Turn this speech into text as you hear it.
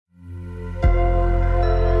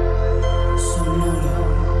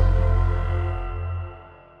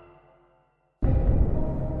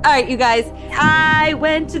right, you guys. I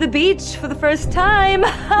went to the beach for the first time.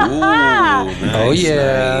 Ooh, nice, oh,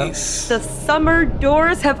 yeah. Nice. The summer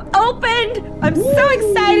doors have opened. I'm so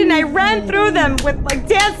excited. And I ran through them with like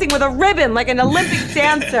dancing with a ribbon, like an Olympic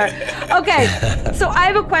dancer. Okay, so I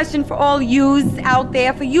have a question for all yous out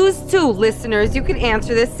there. For yous too, listeners, you can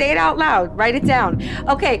answer this. Say it out loud. Write it down.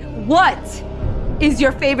 Okay, what is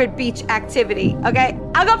your favorite beach activity? Okay,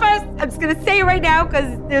 I'll go first. I'm just gonna say it right now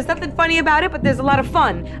because there's nothing funny about it, but there's a lot of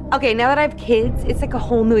fun. Okay, now that I have kids, it's like a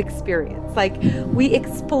whole new experience. Like we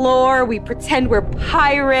explore, we pretend we're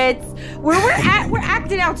pirates. We're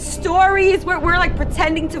acting out stories. We're like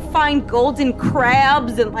pretending to find golden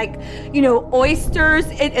crabs and like, you know, oysters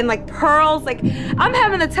and like pearls. Like I'm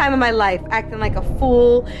having the time of my life, acting like a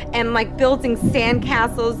fool and like building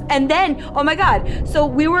sandcastles. And then, oh my God, so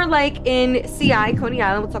we were like in CI, Coney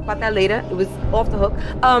Island. We'll talk about that later. It was off the hook.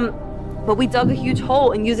 But we dug a huge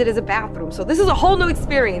hole and used it as a bathroom. So this is a whole new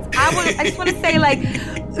experience. I just want to say, like,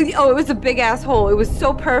 oh, it was a big ass hole. It was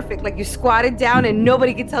so perfect. Like you squatted down and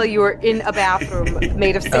nobody could tell you were in a bathroom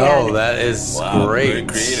made of sand. Oh, that is great. Very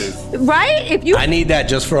creative. Right? I need that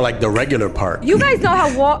just for like the regular part. You guys know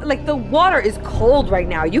how the water is cold right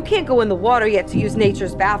now. You can't go in the water yet to use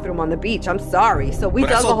nature's bathroom on the beach. I'm sorry. So we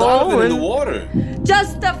dug a hole in the water.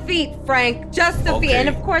 Just the feet, Frank. Just the feet. And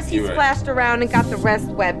of course he splashed around and got the rest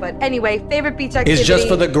wet. But anyway, favorite beach activity. It's just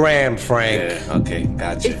for the gram, Frank. Yeah, okay,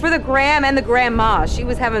 gotcha. It's for the gram and the grandma. She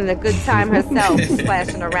was having a good time herself,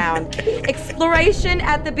 splashing around. Exploration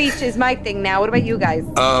at the beach is my thing now. What about you guys?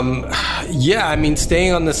 Yeah, I mean,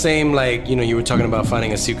 staying on the same, like, you know, you were talking about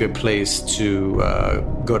finding a secret place to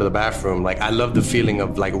go to the bathroom. Like, I love the feeling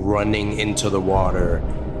of like running into the water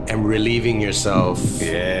and relieving yourself.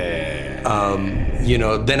 Yeah. You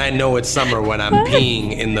know, then I know it's summer when I'm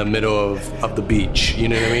peeing in the middle of the beach. You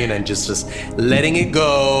know what I mean? And just letting it go.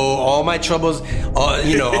 All my troubles,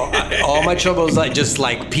 all my troubles, I just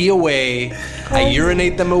like pee away. I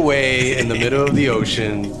urinate them away in the middle of the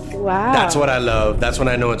ocean. Wow. That's what I love. That's when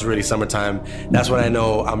I know it's really summertime. That's when I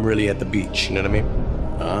know I'm really at the beach. You know what I mean?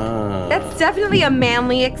 That's definitely a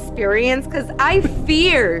manly experience because I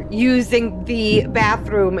fear using the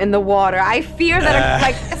bathroom in the water. I fear that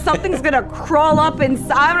like something's gonna crawl up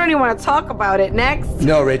inside. I don't even want to talk about it. Next.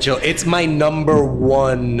 No, Rachel, it's my number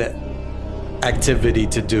one activity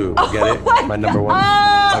to do. Get it? My number one.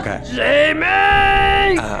 Okay.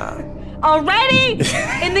 Jamie! Already?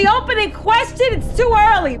 In the opening question, it's too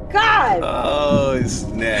early. God. Oh,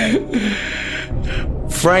 snap.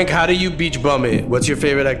 Frank, how do you beach bum it? What's your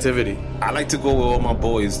favorite activity? I like to go with all my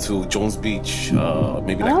boys to Jones Beach.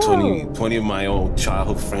 Maybe like 20 of my old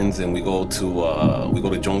childhood friends, and we go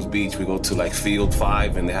to Jones Beach. We go to like Field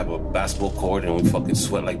 5, and they have a basketball court, and we fucking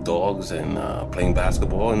sweat like dogs and playing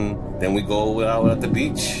basketball. And then we go out at the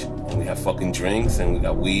beach, and we have fucking drinks, and we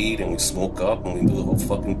got weed, and we smoke up, and we do the whole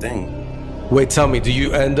fucking thing. Wait, tell me, do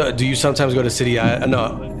you sometimes go to City Island?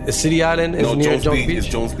 No, City Island is near Jones Beach. It's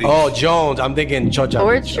Jones Beach. Oh, Jones. I'm thinking Chocha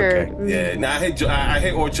Orchard. Beach. Okay. Yeah, now I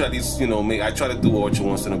hate Orchard. At least, you know, I try to do Orchard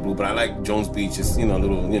once in a blue, but I like Jones Beach. It's, you know, a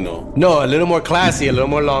little, you know. No, a little more classy, a little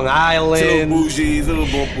more Long Island. It's a little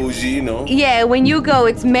more bougie, you know. Yeah, when you go,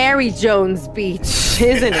 it's Mary Jones Beach,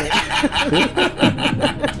 isn't it?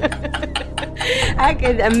 I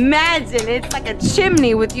can imagine. It's like a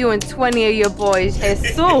chimney with you and 20 of your boys.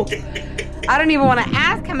 Jesus. I don't even want to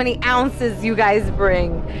ask how many ounces you guys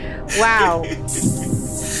bring. Wow.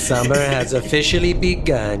 Summer has officially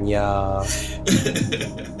begun, y'all. The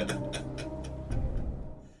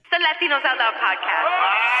Latinos Out Loud podcast.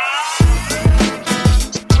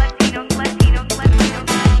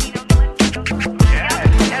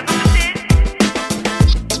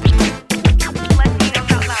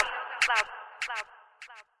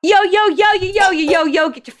 Yo,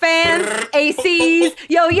 get your fans, ACs,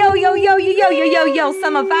 yo,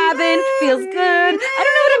 summer vibing, feels good. I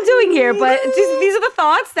don't know what I'm doing here, but these are the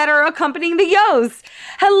thoughts that are accompanying the yos.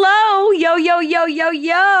 Hello, yo.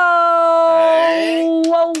 Hey.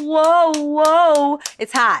 Whoa.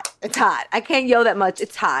 It's hot. I can't yo that much.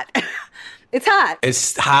 It's hot. It's hot.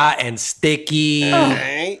 It's hot and sticky.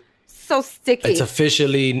 Hey. So sticky. It's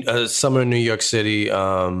officially summer in New York City.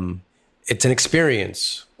 It's an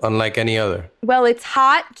experience unlike any other. Well, it's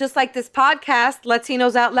hot, just like this podcast.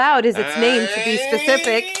 Latinos Out Loud is its name, to be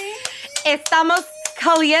specific. Estamos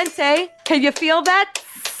caliente. Can you feel that?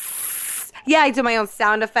 Yeah, I do my own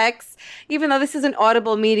sound effects, even though this is an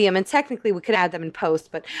audible medium, and technically we could add them in post.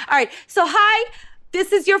 But all right, so hi,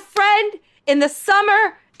 this is your friend in the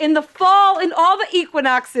summer, in the fall, in all the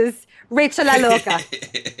equinoxes, Rachel La Loca.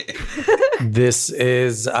 This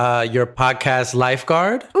is your podcast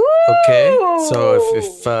lifeguard. Ooh. Okay, so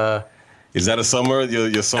if Is that a summer?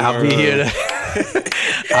 Your summer? I'll be here.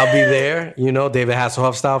 I'll be there. You know, David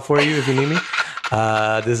Hasselhoff style for you if you need me.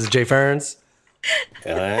 This is Jay Ferns.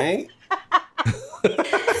 All right.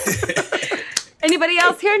 Anybody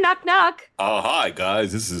else here? Knock, knock. Hi,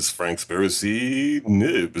 guys. This is Frank Spiracy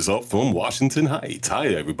Nibs up from Washington Heights. Hi,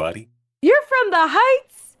 everybody. You're from the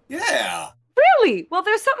Heights? Yeah. Really? Well,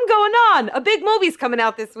 there's something going on. A big movie's coming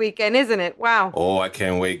out this weekend, isn't it? Wow. Oh, I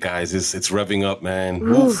can't wait, guys. It's revving up, man.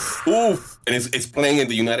 Oof. Oof. And it's playing in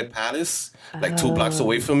the United Palace, like 2 blocks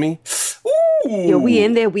away from me. Ooh. Yo, we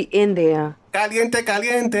in there. Caliente,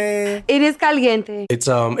 caliente. It is caliente.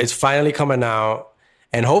 It's finally coming out.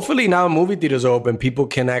 And hopefully now movie theaters are open, people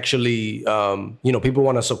can actually, people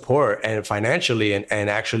want to support and financially and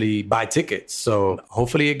actually buy tickets. So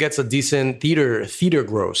hopefully it gets a decent theater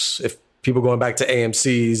gross if people going back to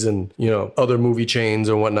AMC's and, other movie chains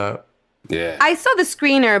or whatnot. Yeah. I saw the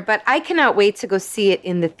screener, but I cannot wait to go see it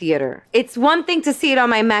in the theater. It's one thing to see it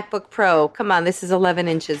on my MacBook Pro. Come on, this is 11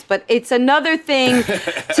 inches. But it's another thing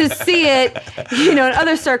to see it, in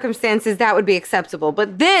other circumstances that would be acceptable.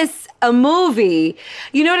 But this, a movie,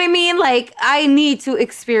 you know what I mean? Like, I need to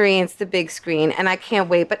experience the big screen, and I can't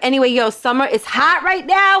wait. But anyway, summer is hot right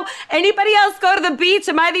now. Anybody else go to the beach?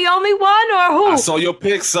 Am I the only one, or who? I saw your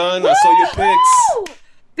pics, son. I saw your pics.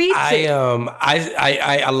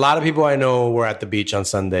 A lot of people I know were at the beach on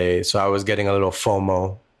Sunday, so I was getting a little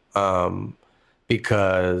FOMO,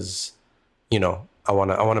 because, I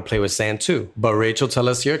want to play with sand too. But Rachel, tell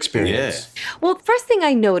us your experience. Yeah. Well, first thing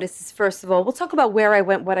I noticed is, first of all, we'll talk about where I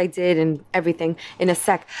went, what I did, and everything in a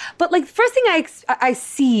sec. But like, first thing I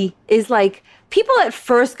see is like, people at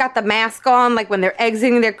first got the mask on, like when they're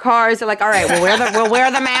exiting their cars, they're like, all right, we'll wear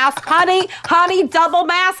the mask. Honey, double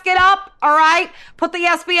mask it up, all right? Put the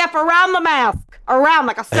SPF around the mask, around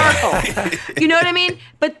like a circle. You know what I mean?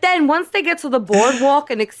 But then once they get to the boardwalk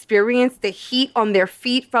and experience the heat on their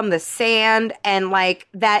feet from the sand and like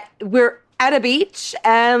that, we're at a beach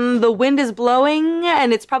and the wind is blowing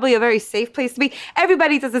and it's probably a very safe place to be.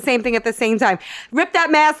 Everybody does the same thing at the same time. Rip that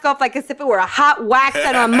mask off like as if it were a hot wax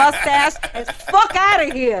and a mustache and fuck out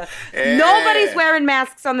of here. Yeah. Nobody's wearing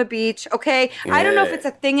masks on the beach, okay? Yeah. I don't know if it's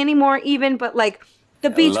a thing anymore even, but like the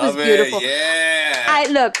beach was beautiful. Yeah.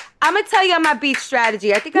 Look, I'm going to tell you on my beach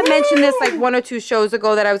strategy. I think I mentioned this like 1 or 2 shows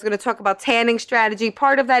ago that I was going to talk about tanning strategy.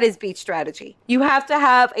 Part of that is beach strategy. You have to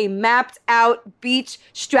have a mapped out beach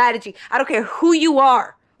strategy. I don't care who you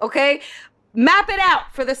are, okay? Map it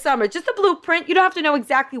out for the summer. Just a blueprint. You don't have to know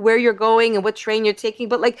exactly where you're going and what train you're taking,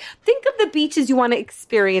 but like think of the beaches you want to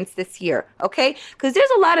experience this year, okay? Because there's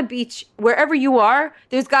a lot of beach wherever you are.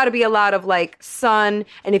 There's got to be a lot of like sun,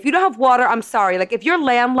 and if you don't have water, I'm sorry. Like if you're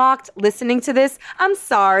landlocked listening to this, I'm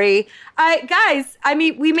sorry. Guys, I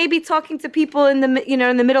mean, we may be talking to people in the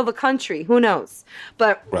in the middle of the country. Who knows?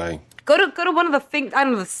 But right. Go to one of the things. I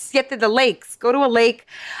don't know, the lakes. Go to a lake.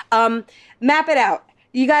 Map it out.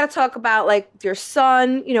 You got to talk about like your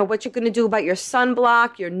sun, what you're going to do about your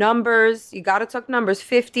sunblock, your numbers. You got to talk numbers,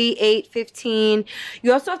 50, 8, 15.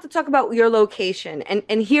 You also have to talk about your location.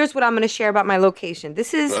 And here's what I'm going to share about my location.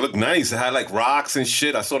 This is... It looked nice. It had like rocks and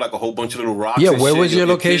shit. I saw like a whole bunch of little rocks. Yeah, where was your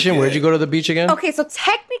location? Where'd you go to the beach again? Okay, so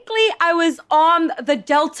technically I was on the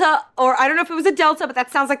delta, or I don't know if it was a delta, but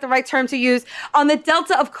that sounds like the right term to use, on the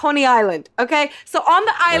delta of Coney Island, okay? So on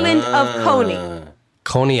the island of Coney.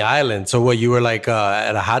 Coney Island. So what, you were like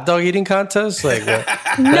at a hot dog eating contest? Like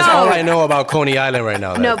No. That's all I know about Coney Island right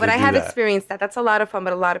now. No, but I have experienced that. That's a lot of fun,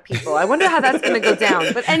 but a lot of people. I wonder how that's going to go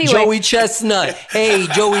down. But anyway. Joey Chestnut. Hey,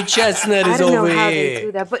 Joey Chestnut is over here. I don't know how they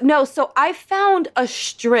do that. But no, so I found a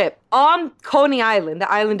strip on Coney Island,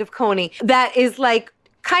 the island of Coney, that is like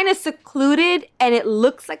kind of secluded and it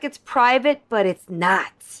looks like it's private, but it's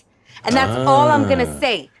not. And that's all I'm going to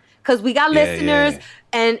say. Because we got listeners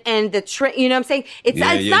and the train, you know what I'm saying? It's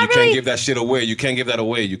not you really... can't give that shit away. You can't give that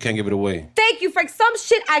away. You can't give it away. Thank you, Frank. Some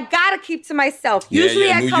shit I gotta keep to myself.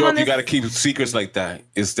 Usually I New come York, on this... you gotta keep secrets like that.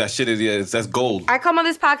 That's gold. I come on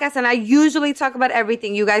this podcast and I usually talk about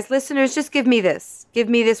everything. You guys, listeners, just give me this. Give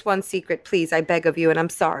me this one secret, please. I beg of you, and I'm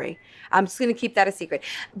sorry. I'm just going to keep that a secret.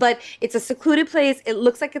 But it's a secluded place. It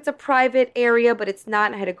looks like it's a private area, but it's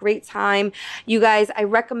not. I had a great time. You guys, I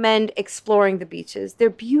recommend exploring the beaches. They're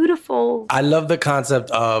beautiful. I love the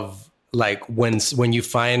concept of like when you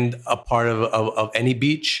find a part of any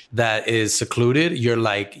beach that is secluded, you're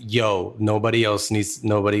like, yo, nobody else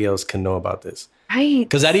can know about this. Right.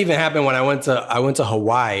 Because that even happened when I went to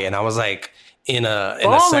Hawaii, and I was like in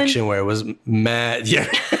a section where it was mad.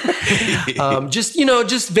 Yeah.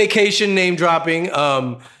 Just vacation name dropping.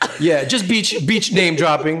 Just beach name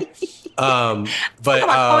dropping. But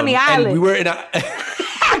Coney Island. and we were in a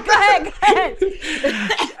Go ahead.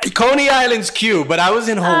 Coney Island's cute, but I was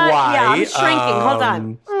in Hawaii. Yeah, I'm shrinking. Hold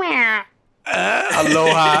on.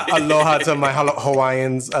 Aloha to my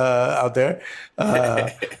Hawaiians out there.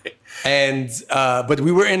 But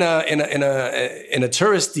we were in a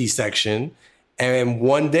touristy section, and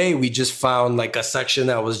one day we just found like a section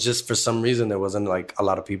that was just, for some reason, there wasn't like a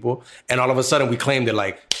lot of people, and all of a sudden we claimed it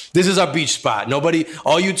like, this is our beach spot. Nobody,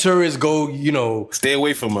 all you tourists go, stay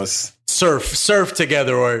away from us. Surf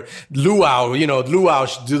together, or luau,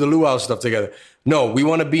 do the luau stuff together. No, we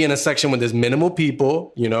want to be in a section where there's minimal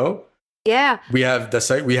people, Yeah. We have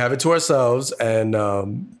it to ourselves. And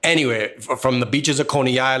anyway, from the beaches of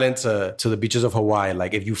Coney Island to the beaches of Hawaii,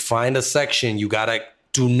 like if you find a section,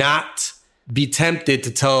 do not be tempted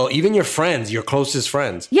to tell even your friends, your closest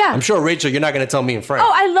friends. Yeah. I'm sure, Rachel, you're not going to tell me and Frank.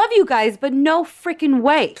 Oh, I love you guys, but no freaking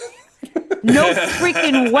way. No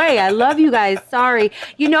freaking way. I love you guys. Sorry.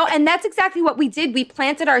 And that's exactly what we did. We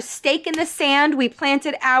planted our stake in the sand. We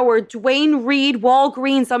planted our Dwayne Reed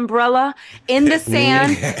Walgreens umbrella in the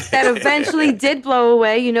sand that eventually did blow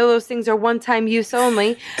away. Those things are one-time use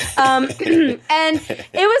only. And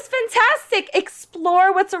it was fantastic.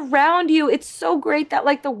 Explore what's around you. It's so great that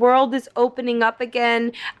like the world is opening up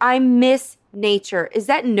again. I miss nature. Is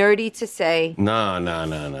that nerdy to say? Nah.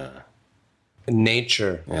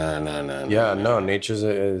 Nature. No, nature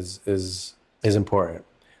is important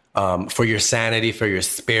for your sanity, for your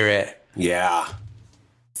spirit. Yeah.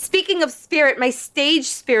 Speaking of spirit, my stage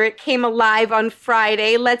spirit came alive on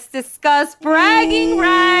Friday. Let's discuss bragging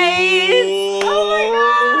rights. Oh my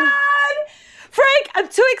God. Frank, I'm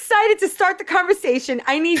too excited to start the conversation.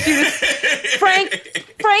 I need you to... Frank,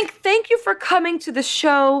 thank you for coming to the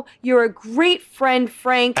show. You're a great friend,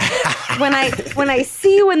 Frank. When I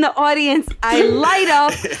see you in the audience, I light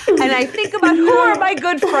up and I think about who are my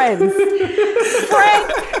good friends.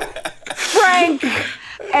 Frank.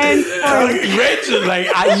 And Rachel,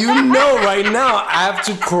 right now, I have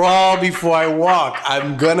to crawl before I walk.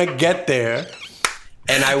 I'm gonna get there.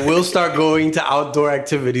 And I will start going to outdoor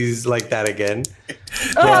activities like that again.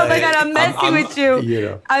 Oh my God, I'm messing with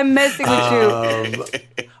you. I'm messing with you.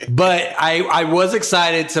 But I was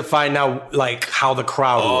excited to find out like how the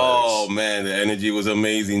crowd was. Oh man, the energy was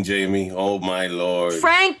amazing, Jamie. Oh my Lord.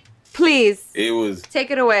 Frank, please. It was.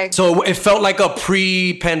 Take it away. So it felt like a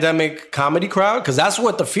pre-pandemic comedy crowd, because that's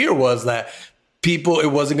what the fear was, that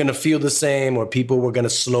it wasn't going to feel the same, or people were going to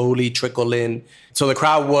slowly trickle in. So the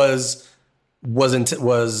crowd was bringing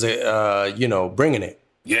it.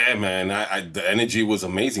 Yeah, man. The energy was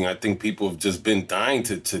amazing. I think people have just been dying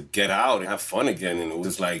to get out and have fun again. And it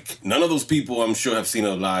was like, none of those people, I'm sure, have seen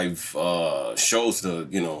a live shows, a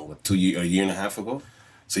year and a half ago.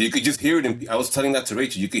 So you could just hear it. I was telling that to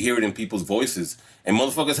Rachel. You could hear it in people's voices. And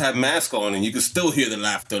motherfuckers had masks on, and you could still hear the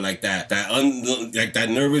laughter like that. That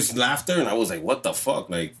nervous laughter. And I was like, what the fuck?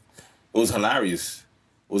 Like, it was hilarious.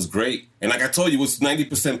 It was great. And like I told you, it was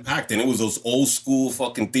 90% packed. And it was those old school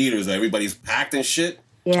fucking theaters that everybody's packed and shit.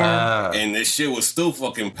 Yeah. And this shit was still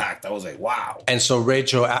fucking packed. I was like, wow. And so,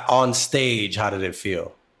 Rachel, on stage, how did it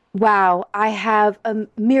feel? Wow, I have a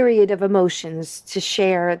myriad of emotions to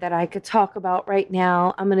share that I could talk about right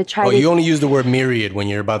now. I'm going to try to... you only use the word myriad when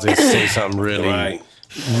you're about to say something really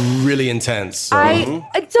intense. So. Don't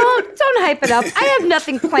hype it up. I have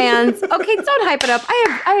nothing planned. Okay, don't hype it up.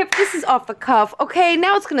 I have this is off the cuff. Okay,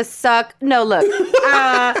 now it's gonna suck. No, look.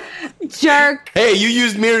 Jerk. Hey, you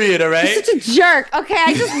used myriad, all right? You're such a jerk. Okay,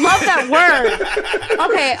 I just love that word.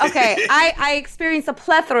 Okay. I experienced a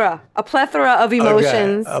plethora of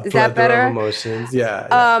emotions. Okay. Is that better? Of emotions, yeah.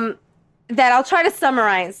 That I'll try to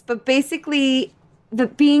summarize. But basically,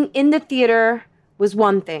 being in the theater was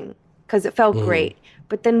one thing, because it felt great.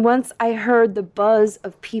 But then once I heard the buzz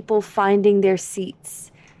of people finding their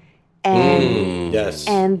seats and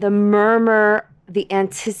the murmur, the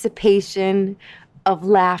anticipation of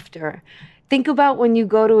laughter. Think about when you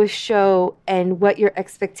go to a show and what your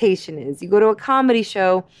expectation is. You go to a comedy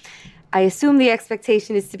show, I assume the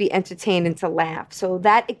expectation is to be entertained and to laugh. So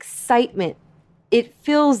that excitement, it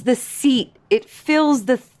fills the seat. It fills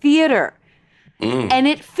the theater. And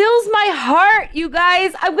it fills my heart, you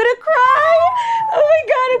guys. I'm going to cry. Oh, my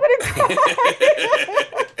God, I'm going to cry.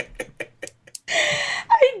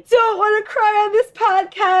 I don't want to cry on this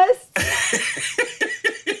podcast.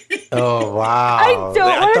 Oh, wow. I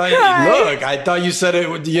don't want to cry. Look, I thought you said it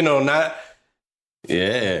would, not...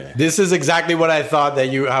 Yeah. This is exactly what I thought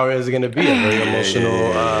how it was going to be. A very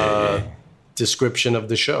emotional description of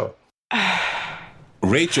the show.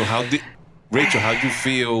 Rachel, how'd you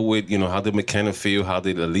feel with, how did McKenna feel? How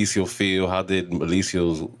did Alicia feel? How did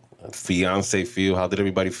fiance feel? How did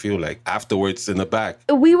everybody feel like afterwards in the back?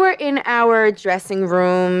 We were in our dressing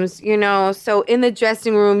rooms, so in the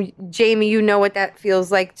dressing room, Jamie, you know what that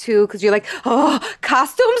feels like too, because you're like, oh,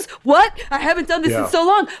 costumes? What? I haven't done this in so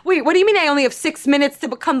long. Wait, what do you mean I only have 6 minutes to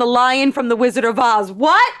become the lion from The Wizard of Oz?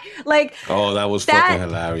 What? Like, oh, that was fucking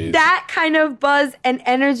hilarious. That kind of buzz and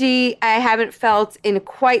energy I haven't felt in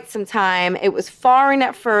quite some time. It was foreign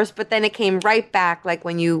at first, but then it came right back, like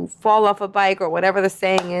when you fall off a bike or whatever the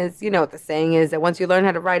saying is. You know what the saying is, that once you learn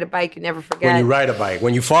how to ride a bike, you never forget. When you ride a bike.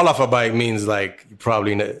 When you fall off a bike means like you're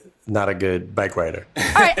probably not a good bike rider. All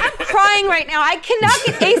right, I'm crying right now. I cannot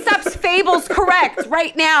get Aesop's fables correct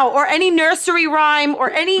right now, or any nursery rhyme,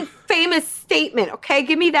 or any famous statement. Okay,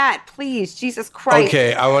 give me that, please. Jesus Christ.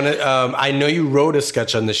 Okay, I want to. I know you wrote a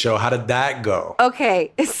sketch on the show. How did that go?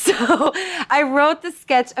 Okay, so I wrote the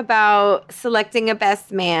sketch about selecting a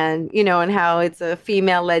best man, and how it's a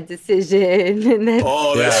female-led decision. And then,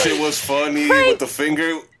 that shit was funny. Frank, with the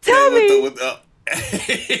finger. Tell me.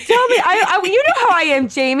 Tell me, you know how I am,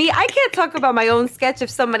 Jamie. I can't talk about my own sketch if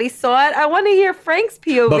somebody saw it. I want to hear Frank's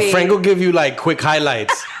POV. But Frank will give you like quick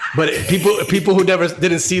highlights. But people who never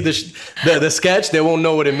didn't see the sketch, they won't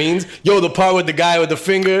know what it means. Yo, the part with the guy with the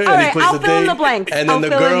finger, and he puts I'll fill in the blanks. And then the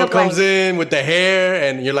girl comes in with the hair,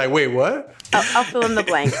 and you're like, wait, what? I'll fill in the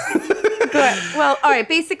blanks. Good. Well, all right.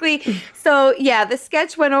 Basically, so yeah, the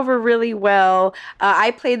sketch went over really well.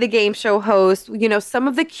 I played the game show host. Some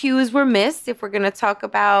of the cues were missed. If we're going to talk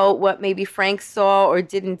about what maybe Frank saw or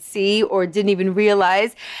didn't see or didn't even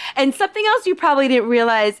realize, and something else you probably didn't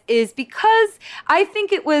realize is because I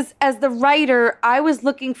think it was, as the writer, I was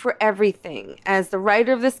looking for everything. As the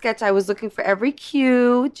writer of the sketch, I was looking for every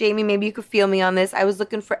cue. Jamie, maybe you could feel me on this. I was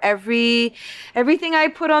looking for everything I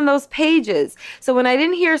put on those pages. So when I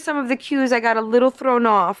didn't hear some of the cues, I got a little thrown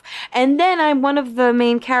off. And then I'm one of the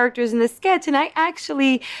main characters in the sketch, and I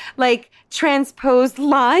actually transposed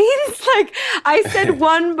lines. I said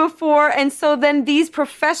one before, and so then these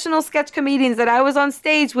professional sketch comedians that I was on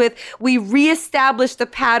stage with, we reestablished the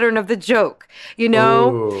pattern of the joke,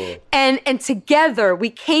 Ooh. and together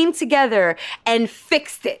we came together and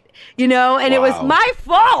fixed it. And it was my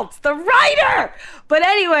fault, the writer. But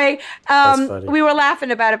anyway, we were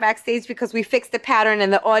laughing about it backstage because we fixed the pattern,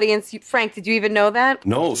 and the audience, Frank, did you even know that?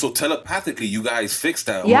 No, so telepathically you guys fixed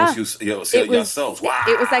that amongst yourselves. Wow.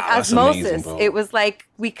 It was like osmosis. Amazing, it was like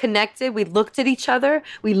we connected, we looked at each other,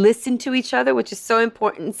 we listened to each other, which is so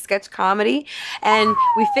important in sketch comedy, and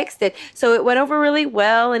we fixed it. So it went over really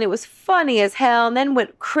well, and it was funny as hell. And then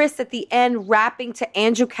with Chris at the end rapping to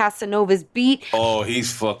Andrew Casanova's beat. Oh,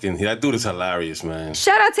 that dude is hilarious, man.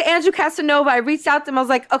 Shout out to Andrew Casanova. I reached out to him. I was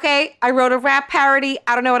like, okay, I wrote a rap parody.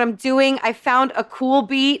 I don't know what I'm doing. I found a cool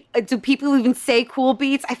beat. Do people even say cool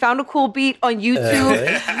beats? I found a cool beat on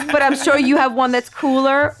YouTube, but I'm sure you have one that's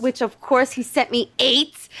cooler, which of course he sent me 8.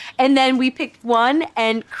 And then we picked one,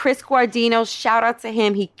 and Chris Guardino, shout out to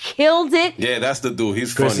him. He killed it. Yeah, that's the dude.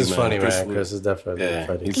 He's Chris funny, man. Chris is definitely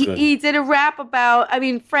funny. He did a rap about,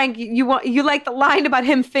 Frank, you like the line about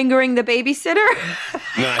him fingering the babysitter?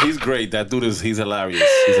 Nah, he's great. That dude he's hilarious.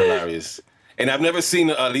 He's hilarious. And I've never seen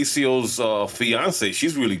Alessio's fiance.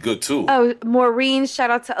 She's really good too. Oh, Maureen!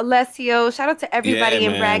 Shout out to Alessio. Shout out to everybody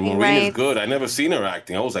in Bragging Rights. Maureen is good. I never seen her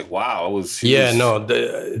acting. I was like, wow.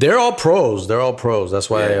 They're all pros. They're all pros. That's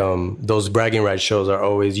why those Bragging Rights shows are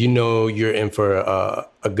always. You're in for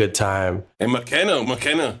a good time. And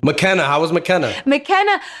McKenna, how was McKenna?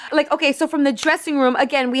 McKenna, so from the dressing room,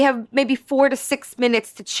 again, we have maybe 4 to 6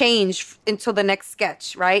 minutes to change until the next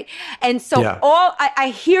sketch, right? And so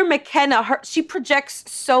I hear McKenna, she projects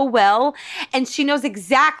so well, and she knows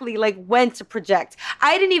exactly when to project.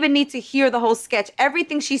 I didn't even need to hear the whole sketch.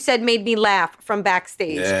 Everything she said made me laugh from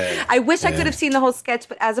backstage. Yeah. I wish I could have seen the whole sketch,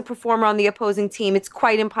 but as a performer on the opposing team, it's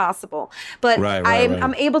quite impossible. But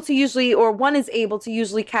I'm able to usually, or one is able to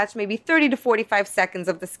usually catch maybe 30 to 45 seconds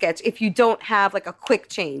of the sketch if you don't have a quick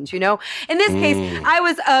change, In this case, I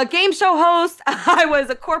was a game show host, I was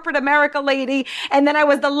a corporate America lady, and then I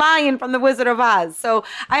was the lion from The Wizard of Oz. So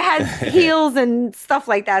I had heels and stuff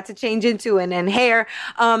like that to change into, and hair.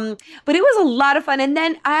 But it was a lot of fun. And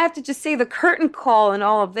then I have to just say the curtain call in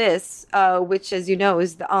all of this, which, as you know,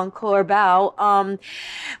 is the encore bow,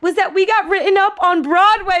 was that we got written up on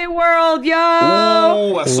Broadway World, yo.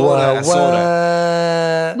 Ooh, I saw that.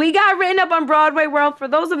 We got written up on Broadway World. For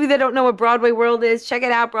those of you that don't know what Broadway World is, check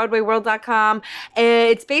it out, BroadwayWorld.com.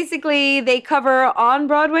 It's basically they cover on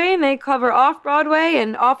Broadway and they cover off Broadway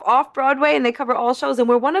and off Broadway, and they cover all shows. And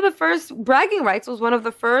we're one of the first, Bragging Rights was one of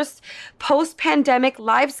the first post-pandemic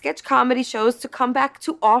live sketch comedy shows to come back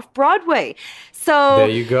to off Broadway. So there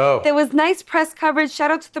you go. There was nice press coverage. Shout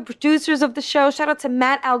out to the producers of the show. Shout out to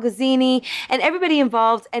Matt Algazzini and everybody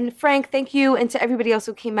involved. And Frank, thank you. And to everybody else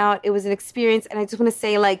who came out. It was an experience. And I just want to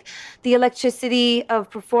say, like, the electricity of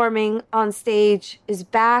performing on stage is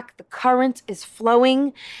back. The current is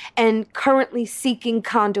flowing and currently seeking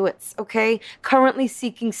conduits, okay? Currently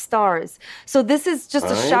seeking stars. So this is just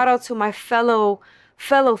a shout out to my fellow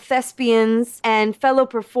thespians and fellow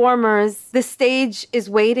performers. The stage is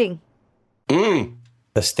waiting.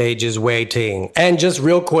 The stage is waiting. And just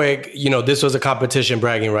real quick, this was a competition,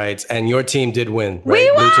 Bragging Rights, and your team did win, right?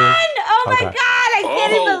 We won! Blue team? Oh my God, I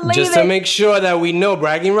can't even believe just it. to make sure that we know,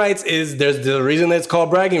 Bragging Rights there's the reason that it's called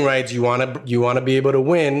Bragging Rights. You want to be able to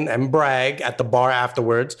win and brag at the bar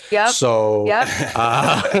afterwards. Yep. So,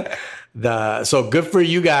 so good for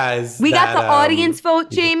you guys. We got the audience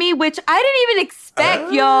vote, Jamie, which I didn't even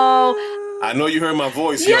expect, yo. I know you heard my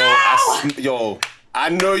voice, yo. I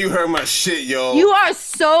know you heard my shit, yo. You are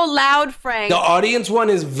so loud, Frank. The audience one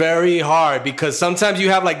is very hard because sometimes you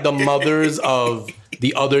have like the mothers of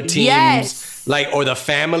the other teams, or the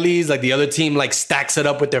families, like the other team like stacks it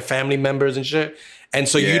up with their family members and shit. And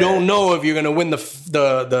so you don't know if you're gonna win the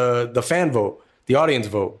fan vote, the audience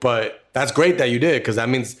vote. But that's great that you did, because that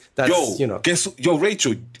means that's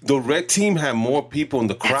Rachel, the red team had more people in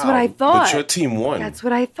the crowd. That's what I thought. But your team won. That's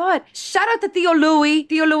what I thought. Shout out to Theo Louis.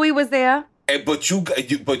 Theo Louis was there. But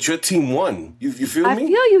your team won. You feel me? I feel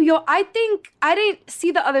you, yo. I think I didn't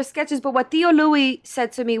see the other sketches, but what Theo Louis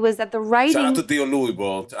said to me was that the writing. Shout out to Theo Louis,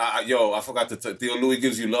 bro. I forgot to tell. Theo Louis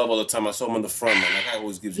gives you love all the time. I saw him in the front, man. That guy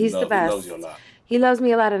always gives you love. He's the best. He loves you a lot. He loves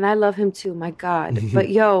me a lot, and I love him too. My God. But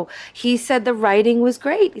he said the writing was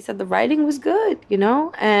great. He said the writing was good,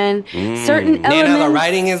 and certain elements. Nina, the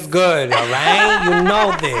writing is good, all right? You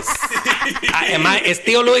know this. Is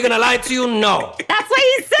Theo Louis gonna lie to you? No. That's what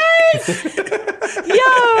he says.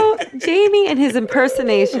 Yo, Jamie and his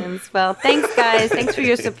impersonations. Well, thanks, guys. Thanks for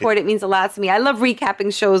your support. It means a lot to me. I love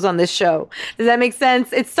recapping shows on this show. Does that make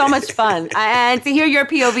sense? It's so much fun. And to hear your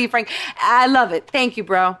POV, Frank, I love it. Thank you,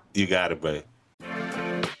 bro. You got it, buddy.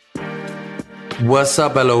 What's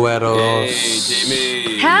up, Eloeros? Hey,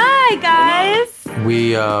 Jamie. Hi, guys.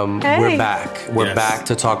 We're back. We're back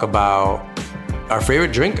to talk about our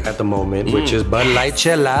favorite drink at the moment, which is Bud Light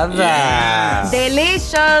Chelada. Yes.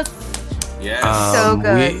 Delicious. Yes. So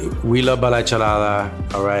good. We love Bud Light Chelada.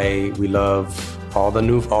 All right. We love all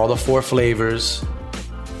the 4 flavors.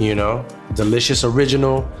 Delicious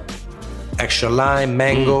original, extra lime,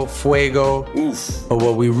 mango, fuego. Oof. But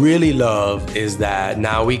what we really love is that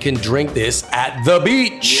now we can drink this at the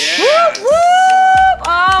beach. Whoop, whoop.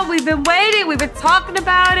 Oh, we've been waiting. We've been talking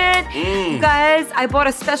about it. You guys, I bought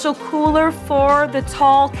a special cooler for the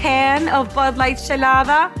tall can of Bud Light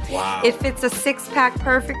Chelada. Wow. It fits a 6-pack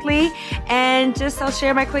perfectly. And I'll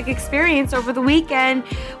share my quick experience over the weekend.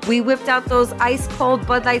 We whipped out those ice-cold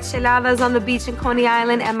Bud Light Cheladas on the beach in Coney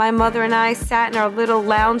Island, and my mother and I sat in our little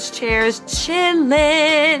lounge chairs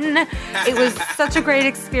chilling. It was such a great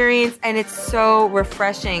experience, and it's so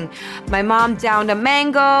refreshing. My mom downed a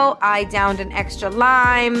mango. I downed an extra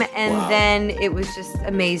lime, and then it was just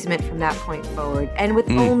amazement from that point forward. And with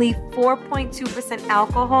only 4.2%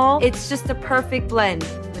 alcohol, it's just a perfect blend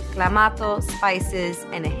with clamato, spices,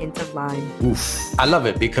 and a hint of lime. Oof. I love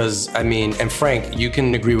it because, and Frank, you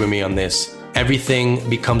can agree with me on this. Everything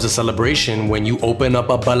becomes a celebration when you open up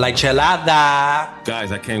a Bud Light Chelada.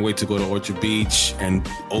 Guys, I can't wait to go to Orchard Beach and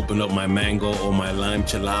open up my mango or my lime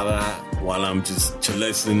chelada while I'm just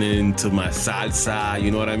listening to my salsa.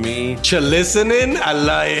 You know what I mean? Listening? I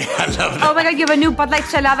love that. Oh my God, you have a new Bud Light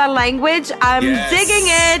Chelada language. I'm digging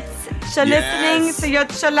it. Listening to your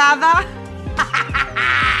chelada.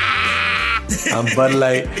 I'm Bud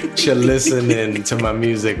Light listening to my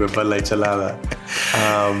music with Bud Light Chelada.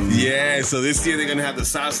 So this year they're going to have the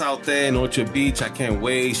salsa out there in Orchard Beach. I can't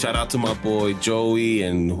wait. Shout out to my boy Joey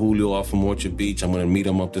and Julio off from Orchard Beach. I'm going to meet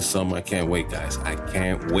them up this summer. I can't wait, guys. I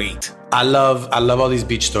can't wait. I love all these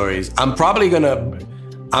beach stories.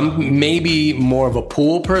 I'm maybe more of a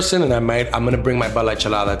pool person, and I'm going to bring my Bud Light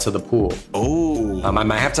Chelada to the pool. Oh. I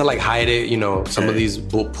might have to hide it. Some of these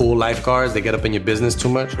pool lifeguards, they get up in your business too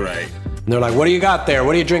much. Right. they're like, "What do you got there?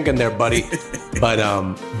 What are you drinking there, buddy?"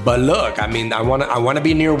 But look, I mean, I want to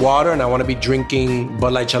be near water, and I want to be drinking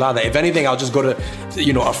Bud Light Chelada. If anything, I'll just go to,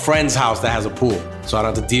 a friend's house that has a pool, so I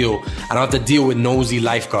don't have to deal with nosy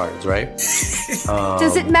lifeguards, right?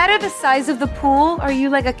 Does it matter the size of the pool? Are you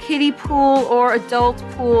like a kiddie pool or adult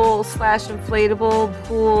pool / inflatable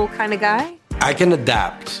pool kind of guy? I can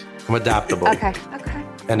adapt. I'm adaptable. Okay.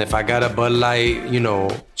 And if I got a Bud Light,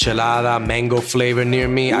 Chelada mango flavor near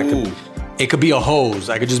me, it could be a hose.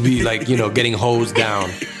 I could just be like, getting hosed down.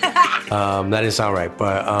 That didn't sound right.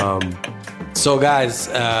 But so guys,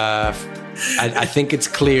 I think it's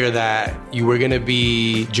clear that you were gonna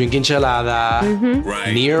be drinking chelada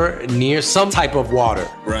right. near some type of water.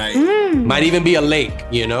 Right. Might even be a lake,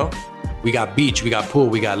 We got beach, we got pool,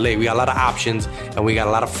 we got lake, we got a lot of options, and we got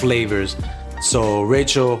a lot of flavors. So,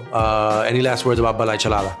 Rachel, any last words about Bud Light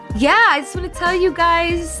Chelada? Yeah, I just want to tell you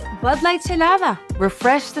guys, Bud Light Chelada.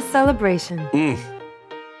 Refresh the celebration.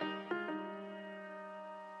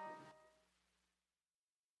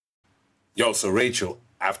 Yo, so Rachel,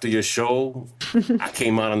 after your show, I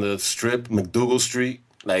came out on the strip, McDougal Street.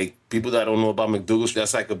 Like, people that don't know about McDougal Street,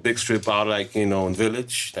 that's like a big strip out, in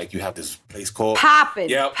Village. Like, you have this place called... Poppin'.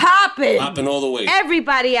 Yep. Poppin' all the way.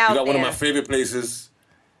 Everybody out there. You got one of my favorite places.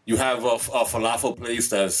 You have a falafel place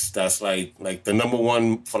that's like the number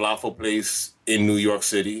one falafel place in New York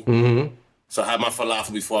City. Mm-hmm. So I had my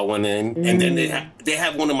falafel before I went in. And then they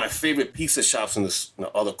have one of my favorite pizza shops in the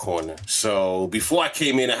other corner. So before I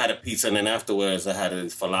came in, I had a pizza. And then afterwards, I had a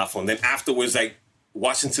falafel. And then afterwards, like,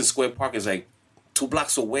 Washington Square Park is like 2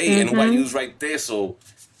 blocks away. And NYU's right there. So,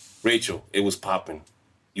 Rachel, it was popping.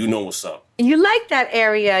 You know what's up. You like that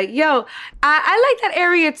area. Yo, I like that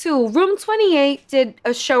area too. Room 28 did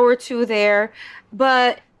a show or two there.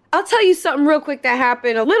 But I'll tell you something real quick that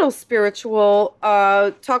happened, a little spiritual,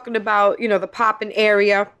 talking about, the poppin'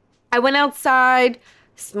 area. I went outside,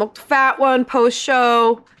 smoked a fat one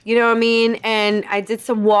post-show, you know what I mean? And I did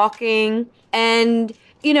some walking. And,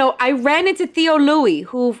 I ran into Theo Louis,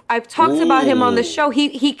 who I've talked about him on the show.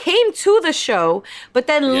 He came to the show, but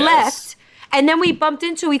then left. And then we bumped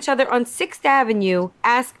into each other on 6th Avenue.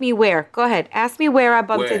 Ask me where. Go ahead. Ask me where I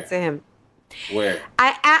bumped into him. Where?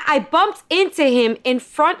 I bumped into him in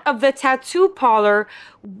front of the tattoo parlor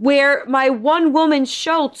where my one-woman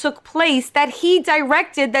show took place that he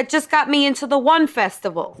directed that just got me into the One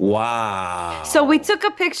Festival. Wow. So we took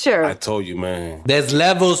a picture. I told you, man. There's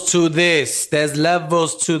levels to this. I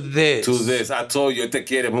told you, te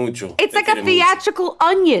quiere mucho. It's like a theatrical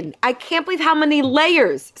onion. I can't believe how many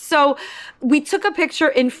layers. So we took a picture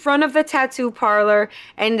in front of the tattoo parlor,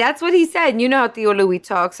 and that's what he said. You know how Theo Louis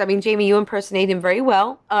talks. I mean, Jamie, you impersonate him very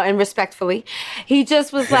well and respectfully. He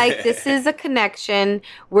just was like, this is a connection.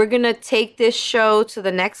 We're going to take this show to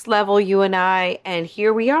the next level, you and I. And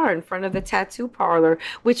here we are in front of the tattoo parlor,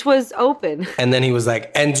 which was open. And then he was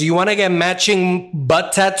like, and do you want to get matching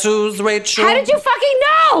butt tattoos, Rachel? How did you fucking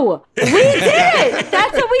know? We did.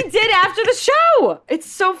 That's what we did after the show.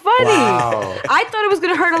 It's so funny. Wow. I thought it was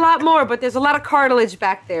going to hurt a lot more, but there's a lot of cartilage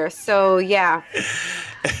back there. So, yeah.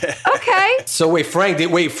 Okay. So Frank,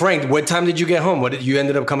 what time did you get home? You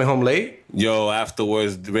ended up coming home late? Yo,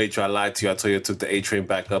 afterwards, Rachel, I lied to you. I told you I took the A train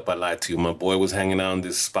back up. I lied to you. My boy was hanging out in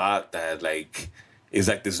this spot that is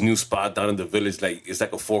like this new spot down in the Village. Like, it's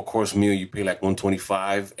like a 4-course meal. You pay like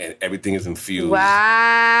 $125 and everything is infused.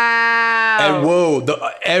 Wow. And whoa,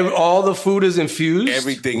 all the food is infused?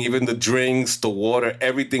 Everything, even the drinks, the water,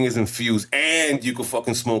 everything is infused. And you can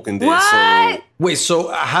fucking smoke in there. What? Wait, so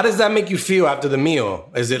how does that make you feel after the meal?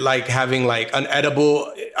 Is it like having like an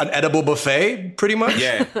edible buffet, pretty much?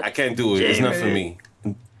 Yeah, I can't do it. It's not for me.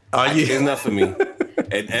 It's not for me.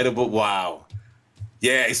 An edible, wow.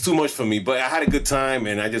 Yeah, it's too much for me. But I had a good time,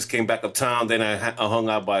 and I just came back uptown. Then I hung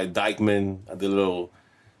out by Dykeman. I did a little,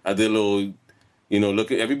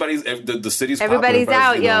 look at everybody's. The city's popping. Everybody's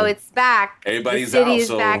out, yo. It's back. Everybody's the city out. is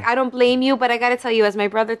back. I don't blame you, but I got to tell you, as my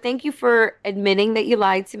brother, thank you for admitting that you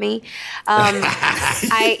lied to me.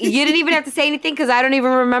 You didn't even have to say anything because I don't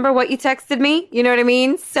even remember what you texted me. You know what I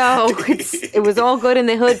mean? So it was all good in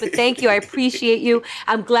the hood, but thank you. I appreciate you.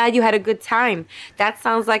 I'm glad you had a good time. That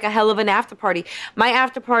sounds like a hell of an after party. My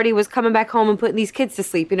after party was coming back home and putting these kids to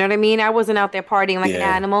sleep. You know what I mean? I wasn't out there partying like an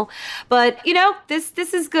animal. But,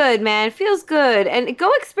 this is good, man. It feels good. And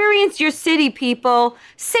go experience your city, people,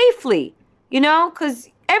 safely, because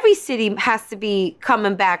every city has to be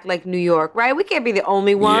coming back like New York, right? We can't be the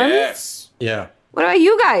only ones. Yes. Yeah. What about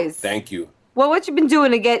you guys? Thank you. Well, what you been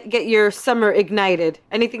doing to get your summer ignited?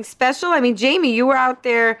 Anything special? I mean, Jamie, you were out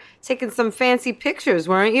there taking some fancy pictures,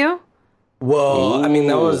 weren't you? Well, I mean,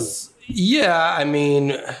 that was... Yeah, I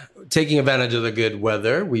mean, taking advantage of the good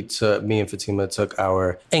weather, me and Fatima took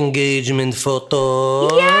our engagement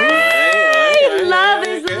photo. Yay! Love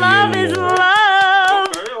is love is love.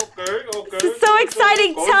 Okay. So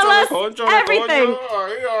exciting. Tell us everything.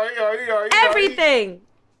 Everything.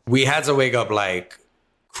 We had to wake up like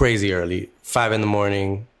crazy early, 5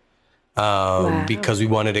 a.m. Because we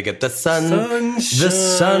wanted to get the sunrise.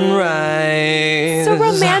 So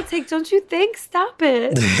romantic, don't you think? Stop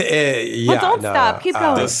it. Yeah, don't stop. Keep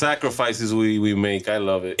going. The sacrifices we make, I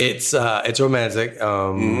love it. It's romantic,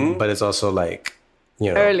 but it's also like,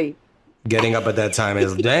 early. Getting up at that time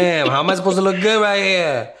is, damn, how am I supposed to look good right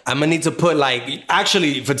here? I'm gonna need to put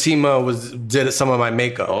actually Fatima did some of my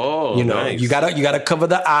makeup. Oh, nice. You gotta cover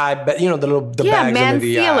the eye, but the bags under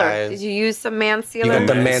the eyes. Did you use some man sealer? You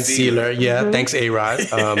got the man sealer, yeah. Mm-hmm. Thanks, A-Rod.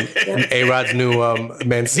 A-Rod's new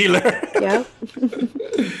man sealer. Yeah.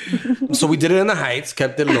 So we did it in the Heights,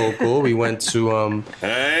 kept it local. We went to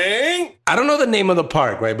I don't know the name of the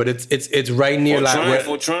park, right? But it's right near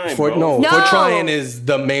Fort Tryon. Fort Tryon is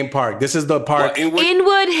the main park. This is the park.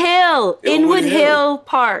 Inwood Hill. Inwood Hill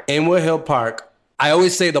Park. Inwood Hill Park. I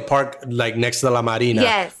always say the park like next to La Marina,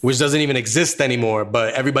 yes, which doesn't even exist anymore.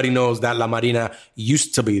 But everybody knows that La Marina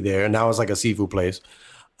used to be there, and now it's like a seafood place.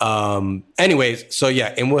 Anyways, so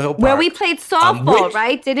yeah, Inwood Hill Park, where we played softball,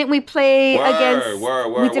 right? Didn't we play against?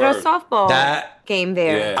 We did our softball game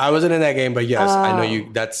there. Yeah. I wasn't in that game, but yes, I know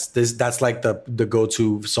you. That's like the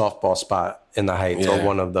go-to softball spot in the Heights, or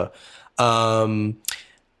one of the.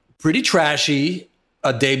 Pretty trashy.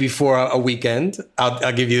 A day before a weekend,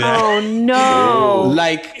 I'll give you that. Oh no!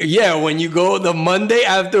 When you go the Monday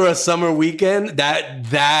after a summer weekend,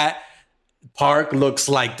 that park looks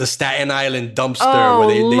like the Staten Island dumpster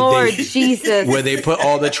where Jesus, where they put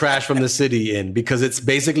all the trash from the city in, because it's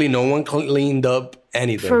basically no one cleaned up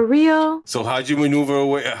anything. For real? So how'd you maneuver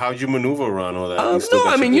around all that? No,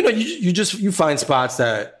 I mean, you find spots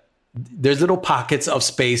that. There's little pockets of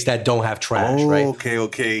space that don't have trash, right?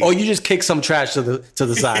 Okay. Or you just kick some trash to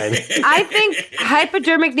the side. I think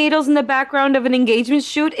hypodermic needles in the background of an engagement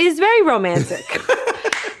shoot is very romantic.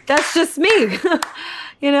 That's just me.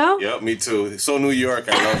 Yeah, me too. So New York,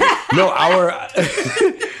 I love it. No,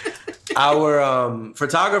 our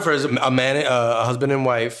photographer is a husband and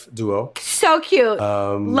wife duo. So cute.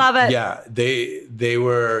 Love it. Yeah, they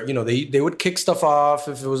were, they would kick stuff off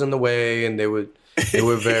if it was in the way, and they were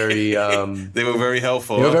very they were very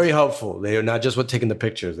helpful. They were very helpful. They were not just with taking the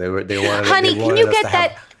pictures. They wanted. Honey, can you get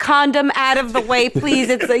that condom out of the way, please?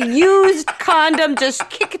 It's a used condom. Just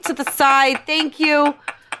kick it to the side. Thank you.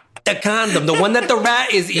 The condom, the one that the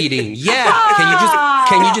rat is eating. Yeah.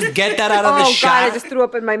 Can you just get that out of the shot? Oh God, I just threw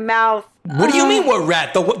up in my mouth. What do you mean, what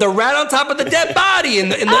rat? The rat on top of the dead body in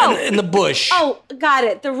the bush. Oh, got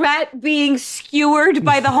it. The rat being skewered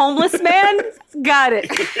by the homeless man. Got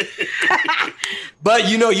it. But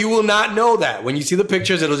you will not know that. When you see the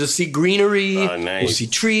pictures, it'll just see greenery. Oh, nice. You'll see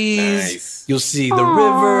trees. Nice. You'll see the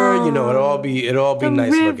river. It'll all be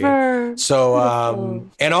nice river. looking. So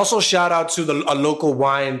and also shout out to a local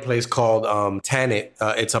wine place called Tannit.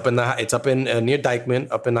 It's up in near Dykeman,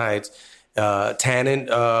 up in the Heights. Tannit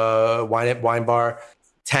wine bar,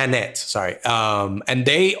 Tannit. Sorry. And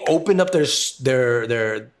they opened up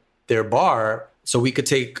their bar so we could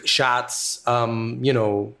take shots.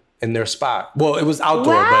 In their spot. Well, it was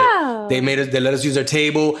outdoor, but they let us use their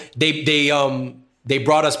table. They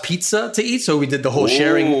brought us pizza to eat, so we did the whole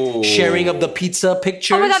sharing of the pizza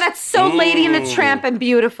pictures. Oh my God, that's so Lady and the Tramp and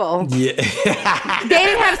beautiful. Yeah. They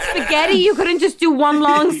didn't have spaghetti. You couldn't just do one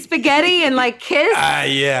long spaghetti and kiss.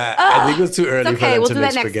 Yeah. I think it was too early for them to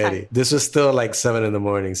make spaghetti. Time. This was still 7 in the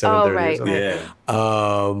morning, 7:30 right. or something.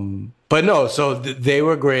 Yeah. But no, so they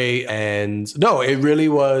were great, and no, it really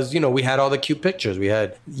was. We had all the cute pictures. We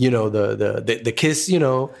had, the kiss,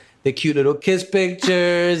 the cute little kiss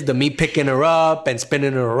pictures, the me picking her up and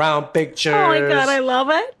spinning her around pictures. Oh my God, I love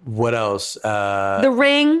it. What else? The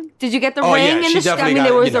ring. Did you get the ring? Yeah, she definitely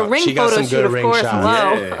there was a ring photo shoot, of course.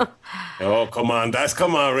 Yeah. Oh, come on,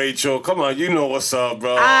 Rachel. Come on, you know what's up,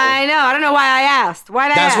 bro. I know. I don't know why I asked.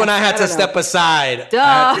 That's when I had to step aside.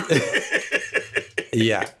 Duh.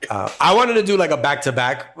 Yeah. I wanted to do a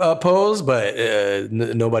back-to-back pose, but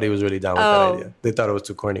nobody was really down with that idea. They thought it was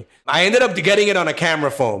too corny. I ended up getting it on a camera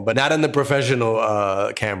phone, but not in the professional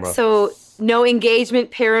camera. So no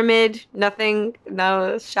engagement pyramid, nothing,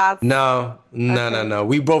 no shots? No.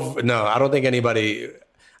 We both, I don't think anybody,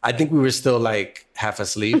 I think we were still half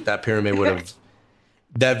asleep. That pyramid would have,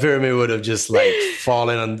 that pyramid would have just like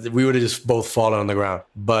fallen on. We would have just both fallen on the ground.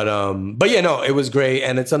 But yeah, no, it was great,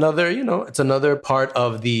 and it's another, it's another part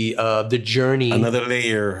of the journey, another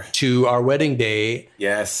layer to our wedding day.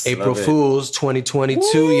 Yes, April Fools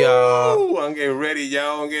 2022, y'all. I'm getting ready,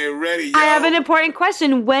 y'all. I'm getting ready, y'all. I have an important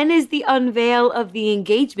question. When is the unveil of the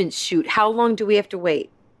engagement shoot? How long do we have to wait?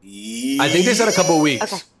 I think they said a couple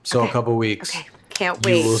weeks. Okay. So a couple weeks. Okay. Can't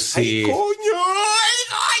wait. You will see. Ay,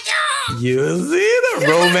 coño. You will see the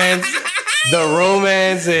romance. The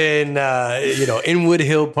romance in Inwood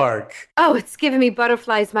Hill Park. Oh, it's giving me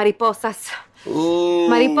butterflies, mariposas. Ooh.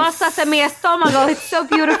 Mariposas en mi estómago. It's so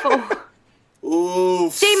beautiful. Ooh.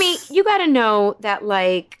 Jamie, you got to know that,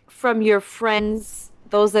 like, from your friends,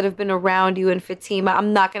 those that have been around you in Fatima,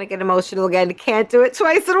 I'm not going to get emotional again. Can't do it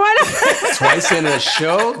twice in one. Twice in a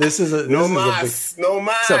show? This is a No big, mas.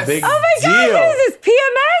 it's a big Oh my God, deal. what is this,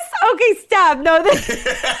 PMS? Okay, stop. No, this...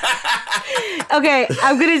 Okay,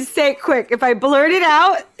 I'm going to say it quick. If I blurt it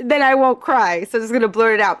out, then I won't cry. So I'm just going to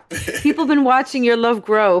blurt it out. People have been watching your love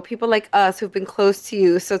grow. People like us who've been close to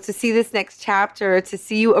you. So to see this next chapter, to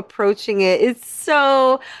see you approaching it, it's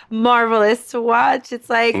so marvelous to watch. It's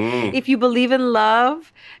like, if you believe in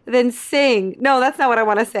love, then sing. No, that's not what I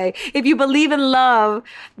want to say. If you believe in love,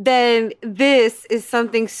 then this is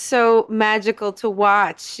something so magical to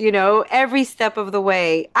watch, every step of the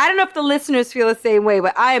way. I don't know if the listeners feel the same way,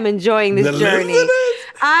 but I am enjoying this journey.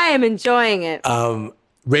 I am enjoying it.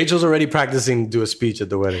 Rachel's already practicing to do a speech at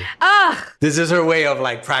the wedding. This is her way of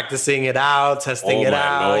like practicing it out, testing it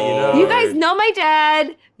out, Lord. You guys know my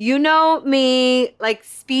dad. You know me. Like,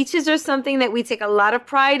 speeches are something that we take a lot of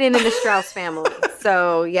pride in the Strauss family.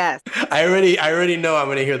 So, yes. I already know I'm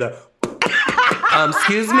going to hear the,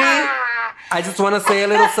 excuse me? I just want to say a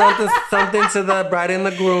little something to the bride and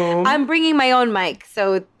the groom. I'm bringing my own mic,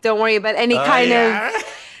 so don't worry about any kind of...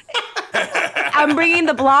 I'm bringing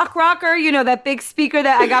the block rocker, that big speaker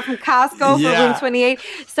that I got from Costco for room 28.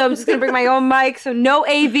 So I'm just going to bring my own mic, so no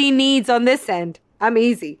AV needs on this end. I'm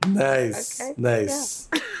easy. Nice. Okay. Nice.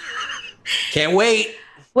 Yeah. Can't wait.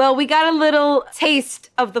 Well, we got a little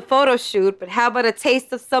taste of the photo shoot, but how about a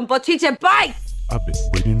taste of some bochinche bites? I've been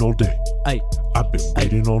waiting all day. Ay, I've been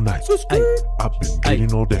waiting all night. ay, I've been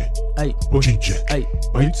waiting all day. ay, Bochinche. ay,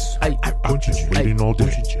 Bites. ay, I've been waiting all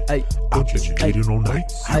day. ay, I've been waiting all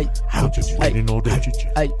night. ay, I've been waiting all day.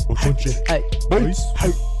 ay, Bochinche. ay. Bites.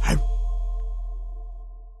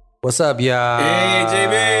 What's up, y'all? Hey,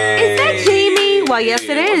 JB. Is that Jamie? Well, yes,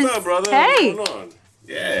 it is. What's up, brother? Hey. What's going on?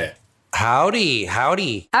 Yeah. Howdy.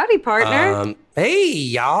 Howdy, partner. Hey,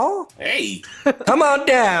 y'all. Hey. Come on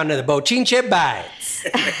down to the Bochinche Bites.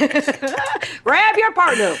 Grab your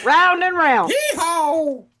partner, round and round.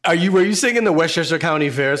 Yeehaw. Were you singing the Westchester County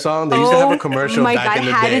Fair song? They used to have a commercial my back God, in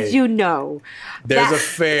the how day. did you know? There's That- a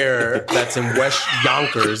fair that's in West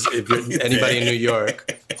Yonkers, if you're anybody in New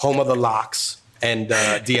York, home of the Locks and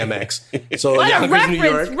DMX. So What a Yonkers, New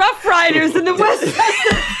York. reference, Rough Riders in the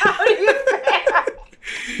Westchester County Fair.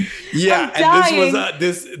 Yeah, I'm and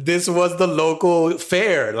this was the local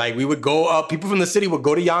fair. Like we would go up, people from the city would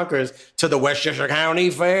go to Yonkers to the Westchester County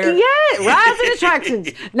Fair. Yeah, rides and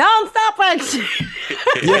attractions, non-stop action.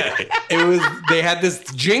 Yeah, they had this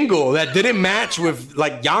jingle that didn't match with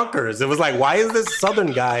like Yonkers. It was like, why is this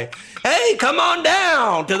Southern guy? Hey, come on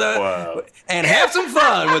down to the and have some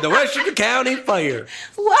fun with the Westchester County Fair.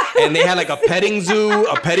 What? And they had like a petting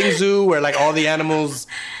zoo where like all the animals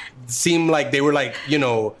seemed like they were like,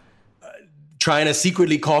 trying to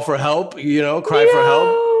secretly call for help, cry for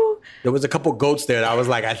help. There was a couple goats there that I was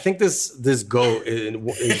like, I think this goat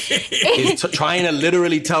is trying to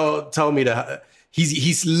literally tell me to.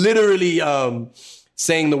 He's literally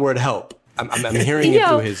saying the word help. I'm hearing it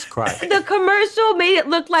through his cry. The commercial made it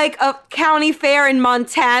look like a county fair in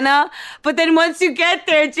Montana, but then once you get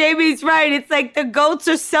there, Jamie's right. It's like the goats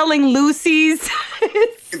are selling Lucy's.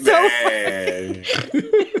 It's so Man.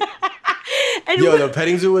 and Yo, the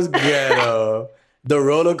petting zoo was ghetto. The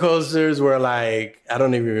roller coasters were like, I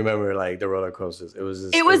don't even remember like the roller coasters. It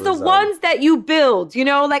was the ones that you build,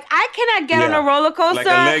 like I cannot get on a roller coaster. Like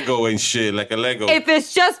a Lego and shit, like a Lego. If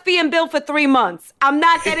it's just being built for 3 months, I'm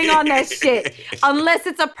not getting on that shit unless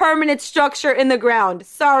it's a permanent structure in the ground.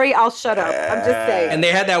 Sorry, I'll shut up. I'm just saying. And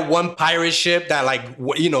they had that one pirate ship that like,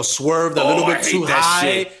 swerved a little I bit hate too that high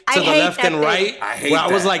shit. to I the hate left that and thing. right. I hate Where I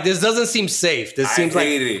was that. like, this doesn't seem safe. This I seems like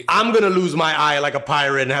hate it. I'm going to lose my eye like a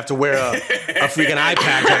pirate and have to wear a freaking eye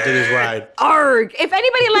patch after this ride. Arg. If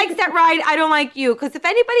anybody likes that ride, I don't like you. Because if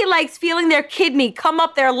anybody likes feeling their kidney come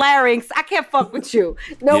up their larynx, I can't fuck with you.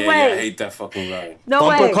 No Yeah, way. I hate that fucking ride. No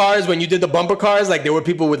Bumper way. cars, when you did the bumper cars, like there were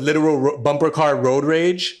people with literal bumper car road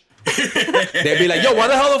rage. They'd be like, yo, why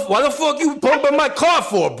the fuck you pumping my car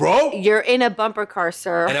for, bro? You're in a bumper car,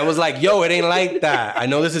 sir. And I was like, yo, it ain't like that. I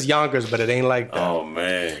know this is Yonkers, but it ain't like that. Oh,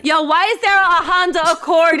 man. Yo, why is there a Honda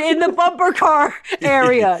Accord in the bumper car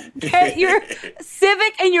area? Get your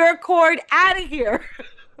Civic and your Accord out of here.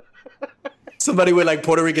 Somebody with like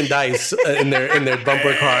Puerto Rican dice in their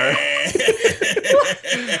bumper car.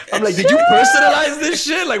 I'm like, did you personalize this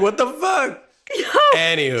shit? Like, what the fuck? Yo,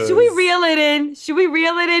 Anywho, should we reel it in? Should we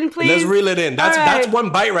reel it in, please? Let's reel it in. That's All right. that's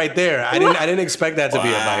one bite right there. I didn't expect that to be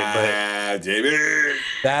a bite, but JB.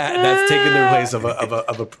 that's taking the place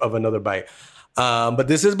of another bite. But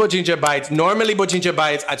this is Bochinche Bites. Normally, Bochinche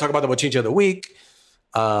Bites, I talk about the Bochinche of the week.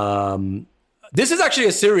 This is actually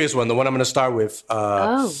a serious one. The one I'm going to start with.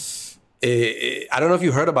 I don't know if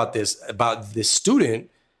you heard about this student,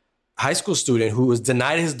 high school student, who was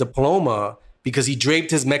denied his diploma because he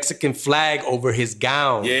draped his Mexican flag over his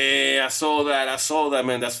gown. Yeah, I saw that,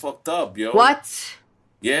 man. That's fucked up, yo. What?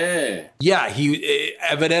 Yeah. Yeah,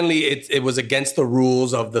 evidently it was against the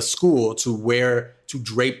rules of the school to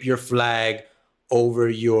drape your flag over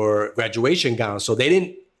your graduation gown. So they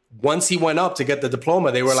didn't. Once he went up to get the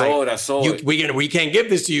diploma, they were we can't give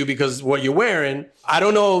this to you because what you're wearing. I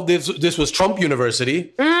don't know if this was Trump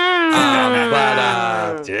University, but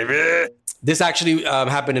this actually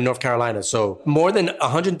happened in North Carolina. So more than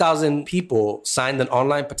 100,000 people signed an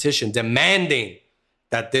online petition demanding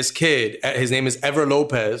that this kid, his name is Ever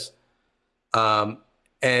Lopez, and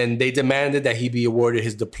they demanded that he be awarded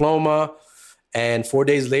his diploma. And 4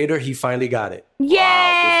 days later, he finally got it.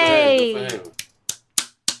 Yay! Wow, good for him.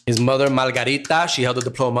 His mother, Margarita, she held the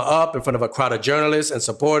diploma up in front of a crowd of journalists and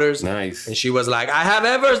supporters. Nice. And she was like, I have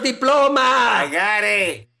Ever's diploma. I got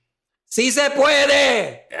it. Sí se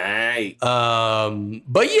puede. Right.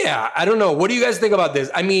 But yeah, I don't know. What do you guys think about this?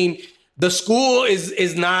 I mean, the school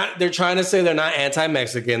is not, they're trying to say they're not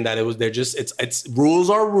anti-Mexican, that it's rules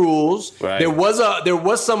are rules. Right. There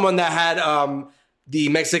was someone that had the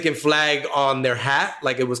Mexican flag on their hat.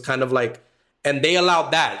 Like it was kind of like, and they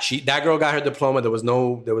allowed that. That girl got her diploma. There was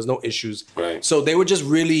no issues. Right. So they were just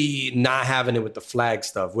really not having it with the flag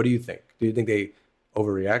stuff. What do you think? Do you think they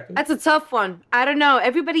overreacted? That's a tough one. I don't know.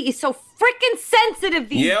 Everybody is so freaking sensitive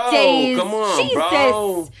these days. Come on, Jesus.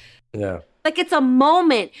 bro. Yeah. Like it's a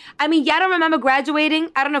moment. I mean, y'all don't remember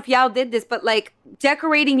graduating. I don't know if y'all did this, but like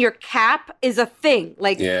decorating your cap is a thing.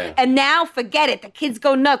 Like, Yeah. And now forget it. The kids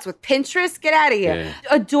go nuts with Pinterest. Get out of here.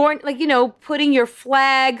 Yeah. Adorn, like, putting your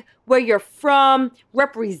flag where you're from,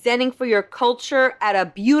 representing for your culture at a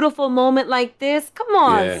beautiful moment like this. Come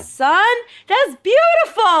on, Yeah. son. That's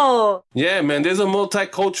beautiful. Yeah, man, there's a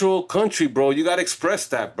multicultural country, bro. You got to express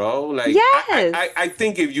that, bro. Like, Yes. I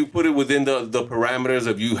think if you put it within the parameters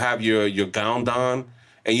of you have your gown on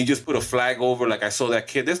and you just put a flag over, like I saw that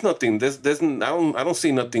kid, there's nothing, I don't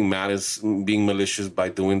see nothing matters being malicious by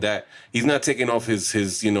doing that. He's not taking off his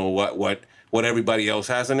what everybody else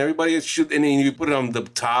has, and everybody should, and then you put it on the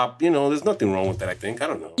top, there's nothing wrong with that, I think. I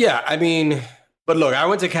don't know. Yeah, I mean, but look, I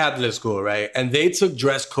went to Catholic school, right? And they took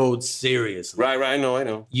dress code seriously. Right, I know.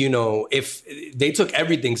 If they took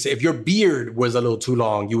everything, so if your beard was a little too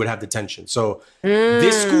long, you would have detention. So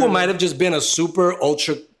this school might have just been a super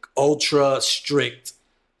ultra strict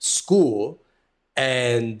school.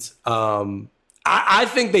 And I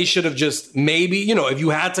think they should have just maybe, if you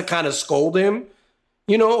had to kind of scold him,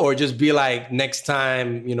 or just be like, next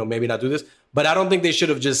time, maybe not do this. But I don't think they should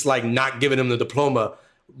have just like not given him the diploma,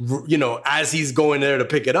 as he's going there to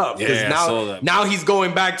pick it up. Because now he's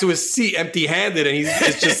going back to his seat empty-handed, and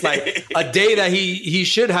it's just like a day that he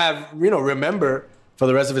should have, remember for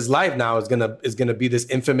the rest of his life now is gonna be this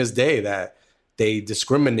infamous day that they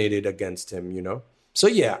discriminated against him, So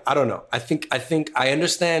yeah, I don't know. I think I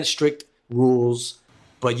understand strict rules,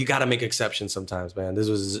 but you gotta make exceptions sometimes, man.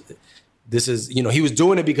 This is, he was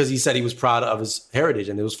doing it because he said he was proud of his heritage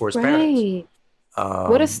and it was for his parents.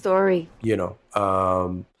 What a story.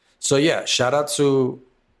 So yeah, shout out to,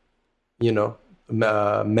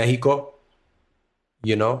 Mexico,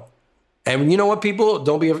 and you know what, people,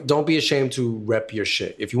 don't be ashamed to rep your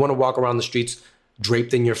shit. If you want to walk around the streets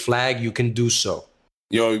draped in your flag, you can do so.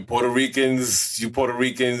 Yo, Puerto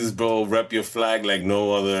Ricans, bro, rep your flag like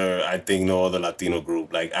no other Latino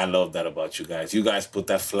group. Like, I love that about you guys. You guys put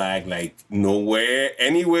that flag like nowhere,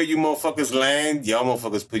 anywhere you motherfuckers land, y'all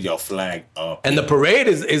motherfuckers put your flag up. And the parade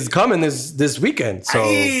is coming this weekend. So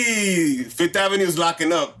Fifth Avenue's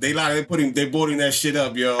locking up. They boarding that shit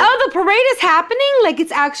up, yo. Oh, the parade is happening? Like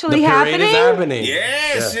it's actually happening? The parade is happening.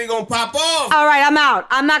 Yeah, shit gonna pop off. All right, I'm out.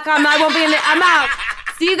 I won't be in there. I'm out.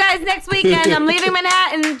 See you guys next weekend. I'm leaving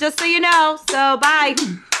Manhattan, just so you know. So, bye.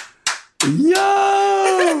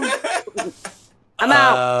 Yo! I'm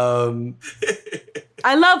out.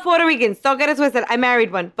 I love Puerto Ricans. Don't get it twisted. I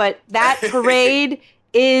married one, but that parade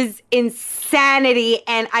is insanity,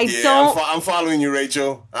 and I don't. I'm following you,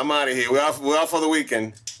 Rachel. I'm out of here. We're out for the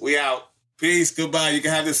weekend. We out. Peace. Goodbye. You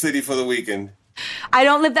can have the city for the weekend. I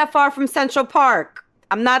don't live that far from Central Park.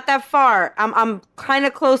 I'm not that far. I'm kind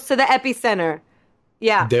of close to the epicenter.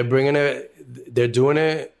 Yeah. They're bringing it. They're doing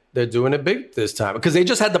it. They're doing it big this time because they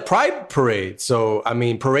just had the Pride Parade. So I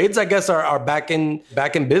mean, parades I guess are back in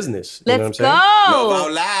business. You know what I'm saying? Love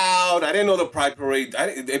out loud. I didn't know the Pride Parade.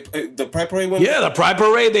 The Pride Parade went. Yeah, the Pride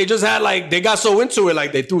Parade. They just had they got so into it,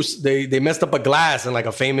 like they messed up a glass in like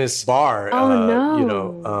a famous bar. Oh no! You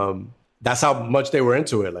know, that's how much they were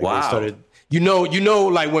into it. Like wow. They started. You know,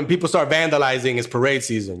 like when people start vandalizing, it's parade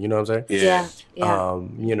season. You know what I'm saying? Yeah.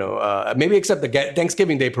 You know, maybe except the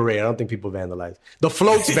Thanksgiving Day parade. I don't think people vandalize. The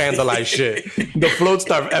floats vandalize shit. The floats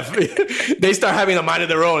they start having a mind of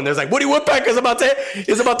their own. There's like Woody Woodpecker is about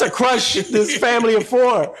to crush this family of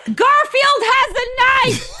 4. Garfield has a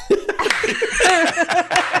knife.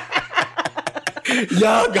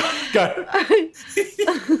 Yo,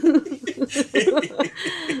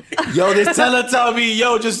 yo, this Teletubby,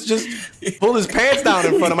 just pull his pants down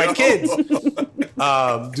in front of my kids. Do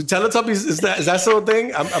Teletubbies, is that sort of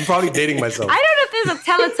thing? I'm probably dating myself. I don't know if there's a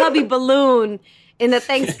Teletubby balloon in the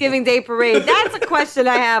Thanksgiving Day parade. That's a question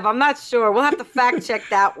I have. I'm not sure. We'll have to fact check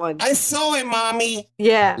that one. I saw it, mommy.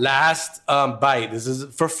 Yeah. Last bite. This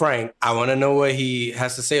is for Frank. I want to know what he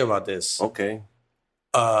has to say about this. Okay.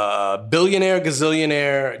 Billionaire,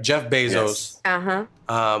 gazillionaire Jeff Bezos.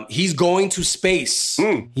 Yes. He's going to space.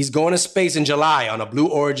 He's going to space in July on a Blue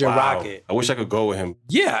Origin rocket. I wish I could go with him.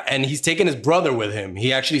 Yeah, and he's taking his brother with him.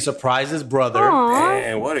 He actually surprised his brother.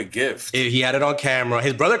 Man, what a gift. He had it on camera.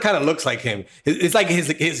 His brother kind of looks like him. It's like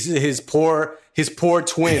his poor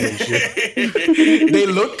twin and shit. They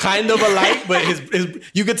look kind of alike, but his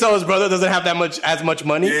you could tell his brother doesn't have as much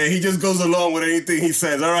money. Yeah, he just goes along with anything he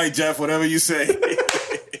says. All right, Jeff, whatever you say.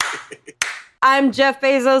 I'm Jeff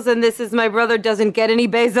Bezos, and this is my brother doesn't get any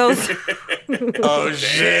Bezos. Oh,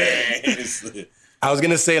 shit. I was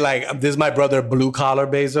going to say, like, this is my brother Blue Collar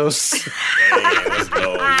Bezos. Let's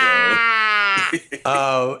go,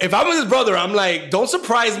 if I'm with his brother, I'm like, don't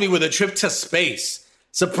surprise me with a trip to space.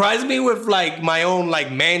 Surprise me with, like, my own,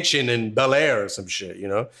 like, mansion in Bel Air or some shit, you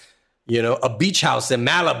know? You know, a beach house in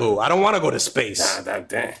Malibu. I don't want to go to space.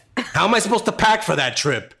 Damn. How am I supposed to pack for that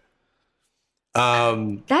trip?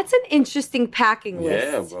 That's an interesting packing list.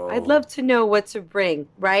 Yeah, bro. I'd love to know what to bring,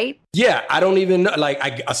 right? Yeah, I don't even know. Like,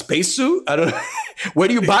 a spacesuit? I don't. Where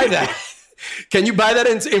do you buy that? Can you buy that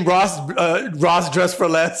in Ross Dress for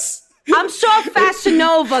Less? I'm sure Fashion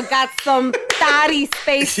Nova got some thotty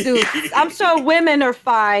spacesuits. I'm sure women are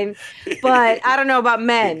fine, but I don't know about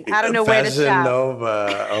men. I don't know where to shop. Fashion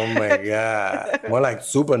Nova. Oh my God. More like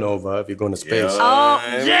Supernova if you're going to space. Oh,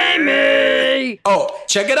 Jamie! Oh,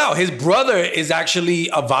 check it out. His brother is actually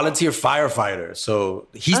a volunteer firefighter. So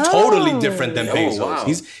he's totally different than Bezos. Wow.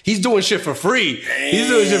 He's doing shit for free. He's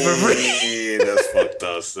doing shit for free. Yeah, that's fucked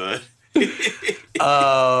up, son.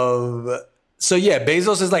 So yeah,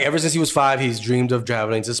 Bezos is like, ever since he was 5, he's dreamed of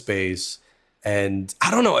traveling to space. And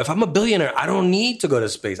I don't know, if I'm a billionaire, I don't need to go to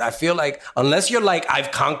space. I feel like unless you're like,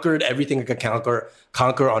 I've conquered everything I could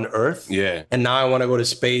conquer on Earth. Yeah. And now I want to go to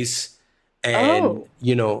space and,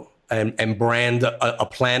 you know, and brand a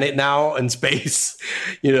planet now in space,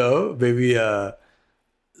 you know, maybe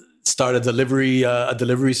start a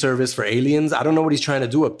delivery service for aliens. I don't know what he's trying to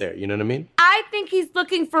do up there. You know what I mean? I think he's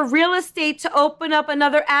looking for real estate to open up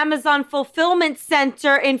another Amazon fulfillment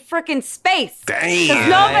center in frickin' space. Dang. Because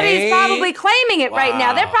nobody's probably claiming it right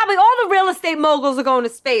now. They're probably, all the real estate moguls are going to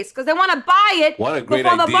space because they want to buy it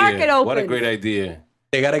before the market opens. What a great idea.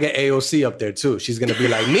 They gotta get AOC up there too. She's gonna be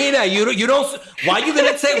like, Mina, you don't. Why you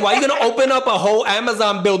gonna open up a whole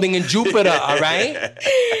Amazon building in Jupiter? All right.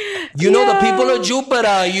 You know, the people of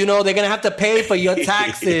Jupiter, you know, they're gonna have to pay for your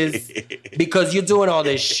taxes because you're doing all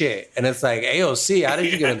this shit. And it's like, AOC, how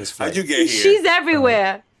did you get in this fight? How'd you get here? She's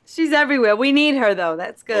everywhere. She's everywhere. We need her though.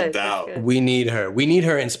 That's good. No doubt. That's good. We need her. We need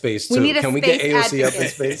her in space too. Can we get AOC up in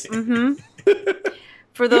space?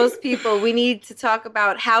 For those people, we need to talk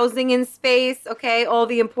about housing in space, okay? All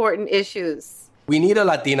the important issues. We need a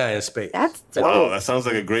Latina in space. That's dope. Wow, that sounds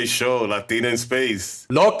like a great show. Latina in space.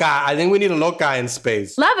 Loca. I think we need a loca in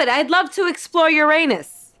space. Love it. I'd love to explore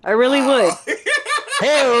Uranus. I really would.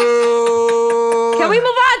 Hey-o. Can we move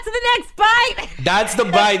on to the next bite? That's the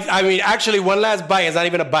bite. I mean, actually, one last bite. It's not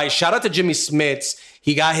even a bite. Shout out to Jimmy Smits.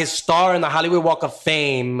 He got his star in the Hollywood Walk of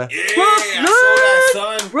Fame. Yeah, I saw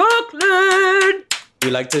that, son. Brooklyn! We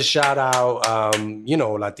like to shout out, you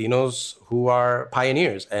know, Latinos who are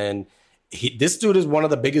pioneers. And this dude is one of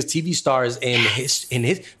the biggest TV stars in his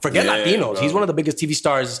forget Latinos. Bro. He's one of the biggest TV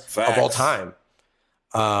stars of all time.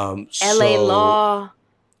 LA Law.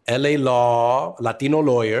 LA Law, Latino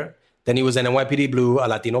lawyer. Then he was in NYPD Blue, a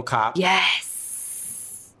Latino cop.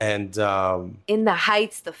 Yes. And In the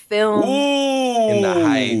Heights, the film. Ooh. In the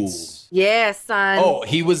Heights. Yeah, son. Oh,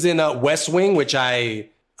 he was in West Wing, which he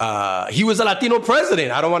was a Latino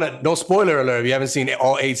president. I don't want to, no spoiler alert if you haven't seen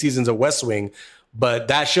all 8 seasons of West Wing, but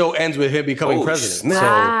that show ends with him becoming president.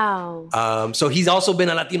 Wow. So he's also been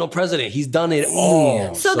a Latino president. He's done it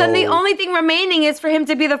all. So then the only thing remaining is for him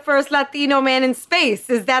to be the first Latino man in space.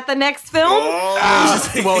 Is that the next film? Well,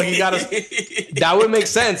 that would make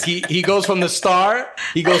sense. He goes from the star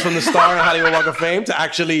in Hollywood Walk of Fame to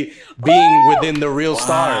actually being within the real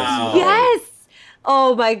stars. Yes.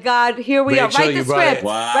 Oh my God. Here we Rachel, are. Write the script.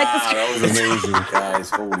 Wow, Write the script. that was amazing,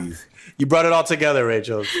 guys. Holy. You brought it all together,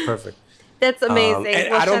 Rachel. It's perfect. That's amazing.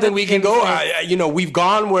 And Well, I don't shout think out we to can Jamie go. Smith. We've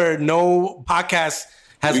gone where no podcast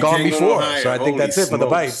has We gone can't go before. higher. So I think Holy that's it for the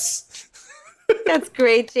smokes. bites. That's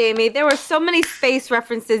great, Jamie. There were so many space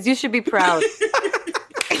references. You should be proud.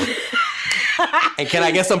 And can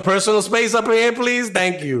I get some personal space up in here, please?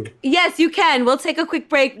 Thank you. Yes, you can. We'll take a quick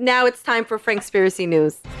break. Now it's time for Frankspiracy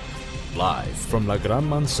News. Live from La Gran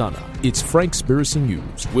Manzana, it's Frankspiracy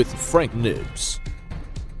News with Frank Nibbs.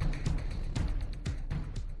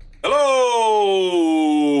 Hello.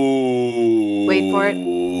 Wait for it.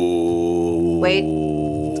 Wait.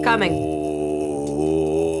 It's coming.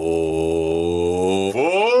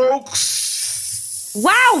 Folks.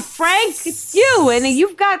 Wow, Frank, it's you. And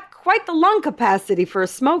you've got quite the lung capacity for a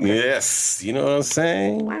smoker. Yes, you know what I'm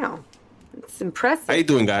saying? Wow. It's impressive. How you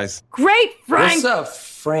doing, guys? Great, Frank. What's up,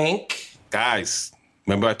 Frank? Guys,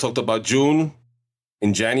 remember I talked about June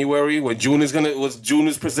in January when June is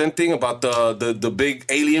presenting about the big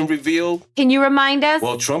alien reveal? Can you remind us?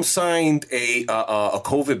 Well, Trump signed a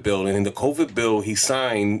COVID bill, and in the COVID bill he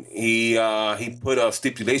signed, he put a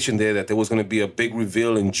stipulation there that there was going to be a big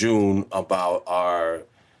reveal in June about our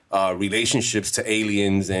relationships to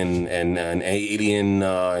aliens and alien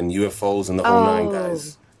and UFOs and the whole nine,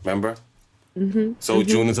 guys. Remember? Mm-hmm. So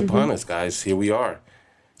June is upon us, guys. Here we are.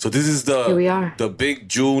 So this is Here we are. the big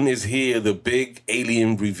June is here, the big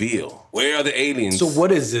alien reveal. Where are the aliens? So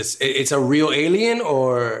what is this? It's a real alien,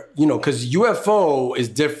 or, because UFO is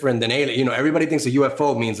different than alien. Everybody thinks a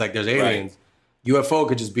UFO means like there's aliens. Right. UFO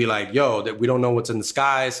could just be like, that we don't know what's in the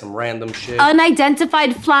sky, some random shit.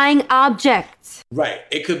 Unidentified flying object. Right.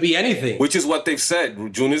 It could be anything. Which is what they've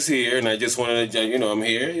said. June is here, and I just wanted to, I'm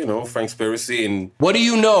here, Frankspiracy. And what do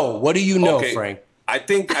you know? Okay. Frank? I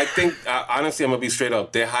think, honestly, I'm going to be straight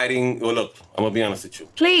up. They're hiding. Well, look, I'm going to be honest with you.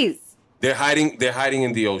 Please. They're hiding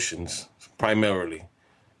in the oceans, primarily.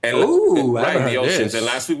 And Ooh, right in the heard oceans. this. And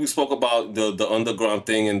last week we spoke about the underground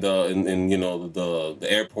thing and the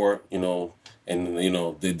airport,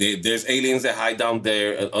 there's aliens that hide down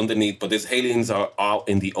there underneath, but there's aliens are out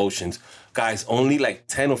in the oceans. Guys, only like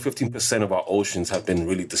 10 or 15% of our oceans have been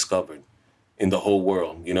really discovered in the whole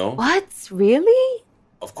world, What? Really?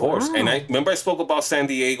 Of course. Wow. And I remember I spoke about San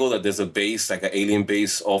Diego, that there's a base, like an alien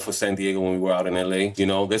base off of San Diego when we were out in LA.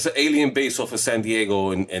 There's an alien base off of San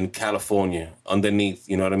Diego in California underneath,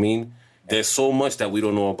 you know what I mean? There's so much that we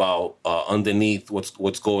don't know about underneath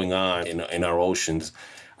what's going on in our oceans.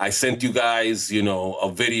 I sent you guys,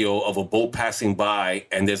 a video of a boat passing by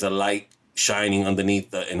and there's a light shining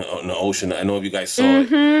underneath in the ocean. I know if you guys saw it.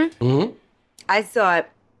 Mm-hmm. I saw it.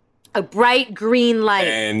 A bright green light.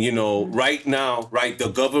 And, right now, the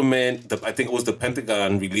government, I think it was the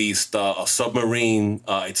Pentagon, released a submarine.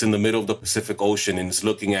 It's in the middle of the Pacific Ocean, and it's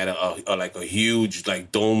looking at a huge,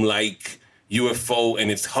 dome-like UFO, and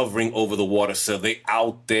it's hovering over the water. So they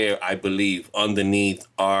out there, I believe, underneath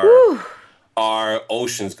our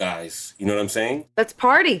oceans, guys. You know what I'm saying? Let's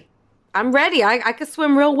party. I'm ready. I could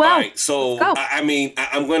swim real well. All right, so Let's go. I'm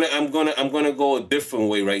gonna go a different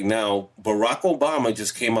way right now. Barack Obama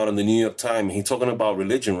just came out in the New York Times, and he's talking about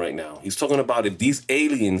religion right now. He's talking about if these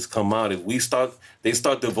aliens come out, if they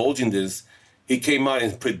start divulging this, he came out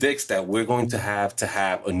and predicts that we're going to have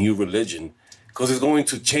a new religion because it's going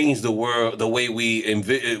to change the world, the way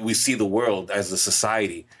we see the world as a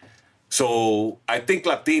society. So I think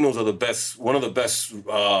Latinos are one of the best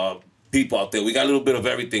people out there. We got a little bit of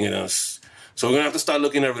everything in us. So we're gonna have to start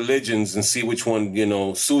looking at religions and see which one,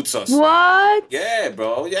 suits us. What? Yeah,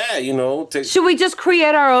 bro. Yeah, Should we just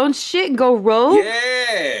create our own shit and go rogue?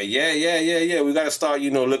 Yeah. We gotta start,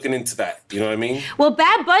 looking into that. You know what I mean? Well,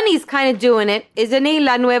 Bad Bunny's kind of doing it, isn't he?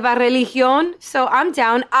 La Nueva Religión. So I'm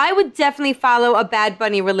down. I would definitely follow a Bad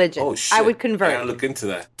Bunny religion. Oh, shit. I would convert. I gotta look into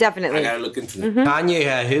that. Definitely. I gotta look into that. Kanye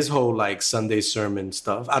had his whole like Sunday sermon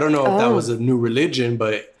stuff. I don't know if that was a new religion,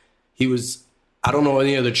 but he was. I don't know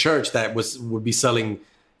any other church that would be selling,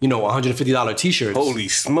 $150 T-shirts. Holy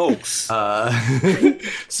smokes!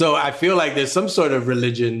 So I feel like there's some sort of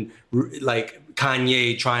religion, like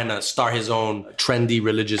Kanye trying to start his own trendy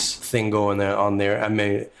religious thing going there on there. I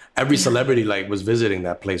mean, every celebrity was visiting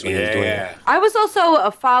that place when he was doing it. I was also a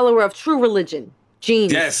follower of True Religion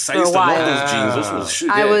jeans. Yes, I for used a to while. love those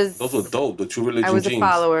jeans. Those were dope. The True Religion jeans. I was a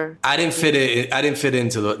follower. I didn't fit it. I didn't fit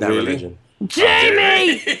into that Really? religion.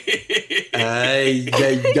 Jamie!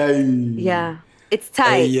 Yeah. It's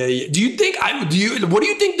tight. Do you think? What do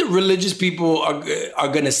you think the religious people are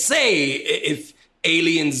gonna say if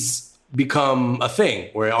aliens become a thing?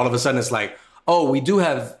 Where all of a sudden it's like, oh, we do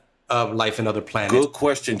have life in other planets. Good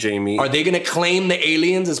question, Jamie. Are they gonna claim the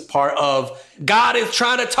aliens as part of God is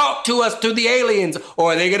trying to talk to us through the aliens,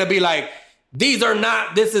 or are they gonna be like, this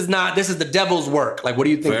is the devil's work? Like, what do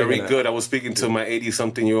you think? Very good. I was speaking to my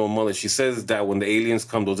 80-something-year-old mother. She says that when the aliens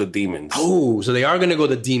come, those are demons. Oh, so they are going to go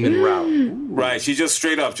the demon route. Right. She just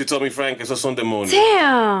straight up. She told me, Frank, it's a son demonio.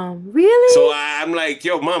 Damn. Really? So I'm like,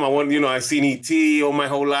 yo, mom, I've seen E.T. all my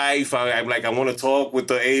whole life. I'm like, I want to talk with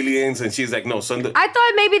the aliens. And she's like, no, son. I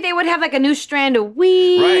thought maybe they would have like a new strand of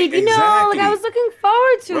weed. Right, exactly. I was looking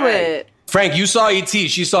forward to it. Frank, you saw E.T.,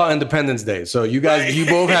 she saw Independence Day. So you guys, you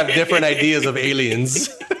both have different ideas of aliens.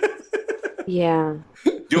 Yeah.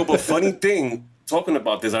 Yo, but funny thing, talking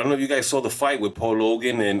about this, I don't know if you guys saw the fight with Paul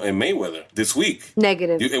Logan and Mayweather this week.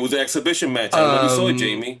 Negative. It was an exhibition match. I don't know if you saw it,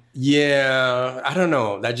 Jamie. Yeah, I don't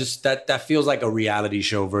know. That feels like a reality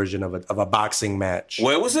show version of a boxing match.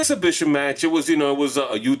 Well, it was an exhibition match. It was, a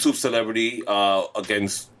YouTube celebrity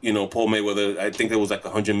against, Paul Mayweather. I think there was like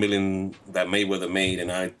 $100 million that Mayweather made,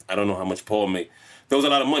 and I don't know how much Paul made. There was a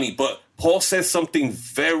lot of money, but Paul said something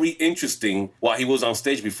very interesting while he was on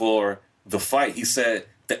stage before the fight. He said,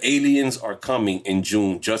 the aliens are coming in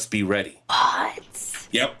June. Just be ready. What?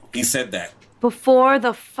 Yep, he said that. Before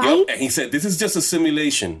the fight? Yep, and he said, this is just a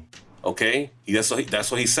simulation, okay? That's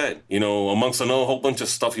what he said. Amongst a whole bunch of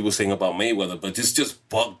stuff he was saying about Mayweather, but it's just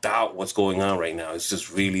bugged out what's going on right now. It's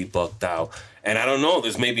just really bugged out. And I don't know,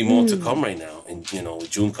 there's maybe more to come right now. And,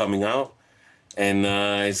 June coming out. And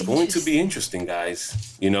it's going to be interesting,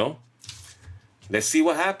 guys. Let's see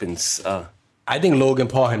what happens. I think Logan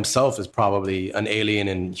Paul himself is probably an alien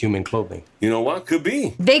in human clothing. You know what? Could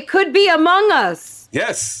be. They could be among us.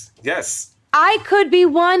 Yes. I could be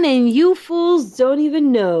one and you fools don't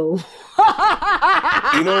even know.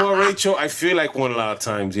 You know what, Rachel? I feel like one a lot of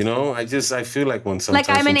times, I feel like one sometimes.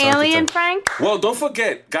 Like I'm an alien, Frank? Well, don't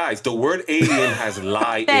forget, guys, the word alien has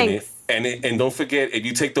lie in it. And don't forget, if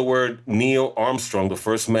you take the word Neil Armstrong, the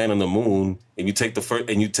first man on the moon, and you take the first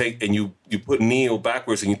and you put Neil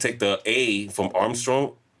backwards and you take the A from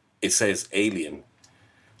Armstrong, it says alien.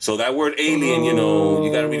 So that word alien,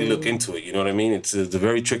 you got to really look into it. You know what I mean? It's a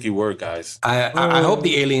very tricky word, guys. I hope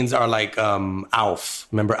the aliens are like Alf.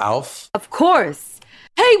 Remember Alf? Of course.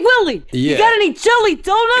 Hey, Willie, Yeah. You got any jelly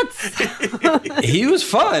donuts? He was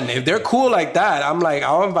fun. If they're cool like that, I'm like,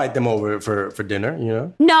 I'll invite them over for dinner,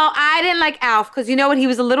 No, I didn't like Alf because you know what? He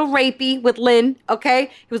was a little rapey with Lynn, okay?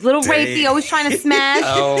 He was a little rapey, always trying to smash.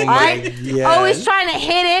 Oh, my God. Always trying to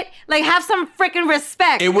hit it. Like, have some freaking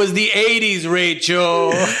respect. It was the 80s,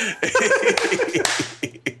 Rachel.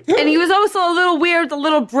 And he was also a little weird with the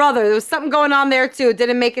little brother. There was something going on there, too.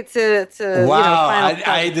 Didn't make it to Wow.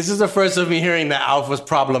 final This is the first of me hearing that Alf was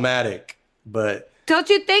problematic, but... Don't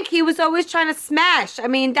you think he was always trying to smash? I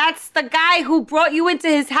mean, that's the guy who brought you into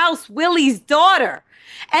his house, Willie's daughter.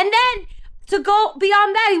 And then to go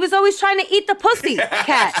beyond that, he was always trying to eat the pussy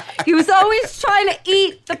cat. He was always trying to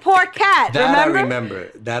eat the poor cat. That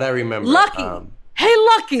remember? I remember. Lucky. Hey,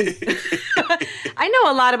 Lucky. I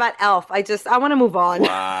know a lot about Elf. I want to move on.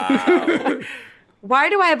 Wow. Why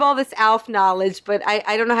do I have all this Alf knowledge, but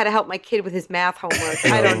I don't know how to help my kid with his math homework?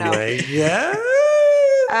 I don't know. Yeah.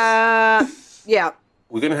 Yeah.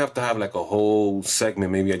 We're going to have like a whole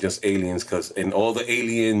segment, maybe just aliens, because in all the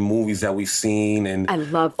alien movies that we've seen, and I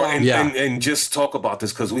love that. And just talk about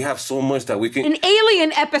this, because we have so much that we can... An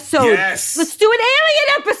alien episode. Yes. Let's do an alien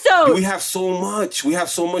episode. We have so much. We have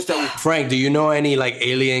so much that we... Frank, do you know any like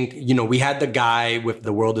alien, we had the guy with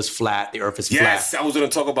the world is flat, the earth is flat. Yes, I was going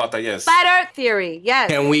to talk about that, yes. Flat Earth theory,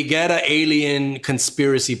 yes. Can we get an alien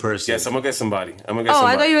conspiracy person? Yes, I'm going to get somebody. I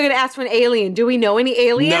thought you were going to ask for an alien. Do we know any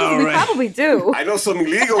aliens? No, we right. probably do. I know some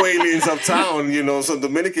illegal aliens uptown, some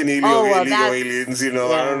Dominican illegal aliens, I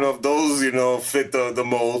don't know if those, fit the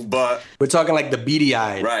mold, but... We're talking like the beady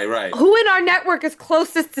eyed. Right. Who in our network is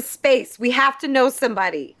closest to space? We have to know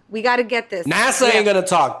somebody. We got to get this. NASA ain't gonna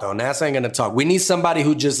talk, though. NASA ain't gonna talk. We need somebody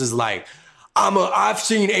who just is like, I've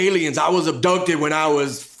seen aliens. I was abducted when I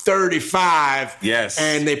was 35. Yes.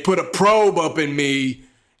 And they put a probe up in me,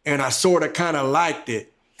 and I sort of kind of liked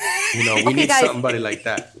it. We need guys. somebody like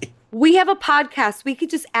that. We have a podcast. We could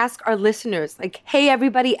just ask our listeners, like, hey,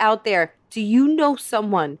 everybody out there, do you know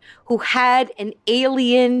someone who had an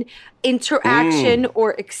alien interaction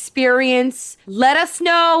or experience? Let us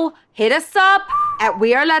know. Hit us up at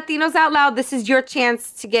We Are Latinos Out Loud. This is your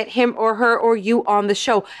chance to get him or her or you on the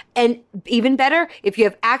show. And even better, if you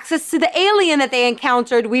have access to the alien that they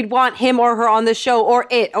encountered, we'd want him or her on the show, or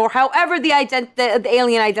it, or however the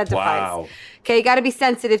alien identifies. Wow. Okay, you got to be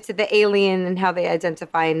sensitive to the alien and how they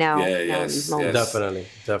identify now. Yes. Definitely.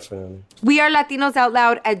 We are Latinos Out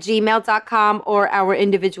Loud at gmail.com or our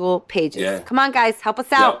individual pages. Yeah. Come on, guys, help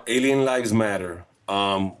us out. Yo, alien lives matter.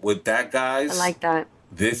 With that, guys. I like that.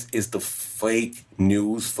 This is the fake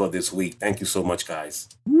news for this week. Thank you so much, guys.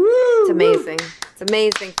 It's amazing. It's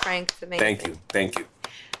amazing, Frank. It's amazing. Thank you.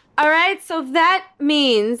 All right, so that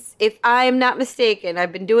means, if I am not mistaken,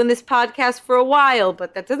 I've been doing this podcast for a while,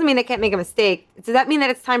 but that doesn't mean I can't make a mistake. Does that mean that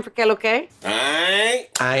it's time for Que Lo Que? Aye.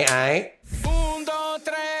 Aye. 1, 2,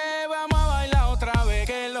 3, vamos a bailar otra vez.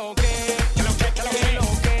 Que lo que, que lo que, que lo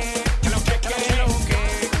que, que lo que, que lo que.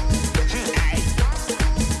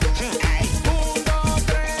 1, 2,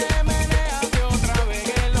 3, menéate otra vez.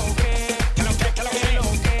 Que lo que, que lo que, que lo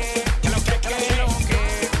que, que lo que, que lo que.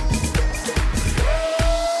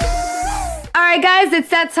 All right, guys, it's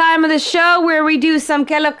that time of the show where we do some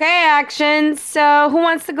Que Lo Que action. So who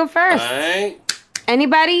wants to go first? Aye.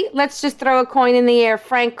 Anybody? Let's just throw a coin in the air.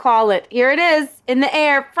 Frank, call it. Here it is, in the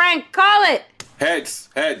air. Frank, call it. Heads.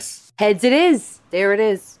 Heads it is. There it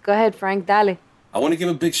is. Go ahead, Frank, dale. I want to give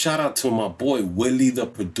a big shout out to my boy Willie, the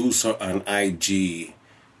producer on IG.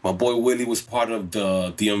 My boy Willie was part of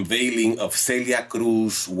the unveiling of Celia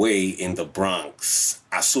Cruz Way in the Bronx.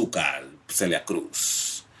 Azúcar, Celia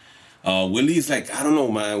Cruz. Willie is like, I don't know,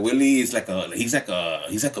 man. Willie is like he's like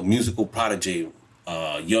a musical prodigy.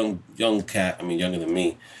 Young cat. I mean, younger than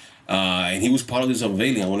me. And he was part of this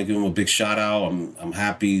unveiling. I want to give him a big shout out. I'm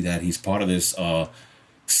happy that he's part of this.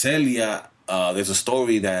 Celia, there's a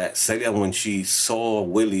story that Celia, when she saw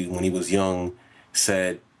Willie when he was young,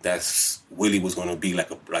 said that Willie was going to be like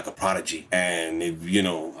a prodigy. And I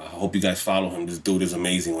hope you guys follow him. This dude is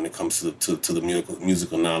amazing when it comes to the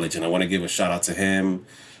musical knowledge. And I want to give a shout out to him.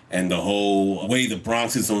 And the whole way the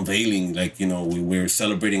Bronx is unveiling, we're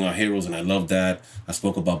celebrating our heroes, and I love that. I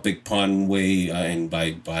spoke about Big Pun Way and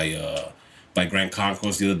by Grand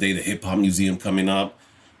Concourse the other day, the Hip Hop Museum coming up.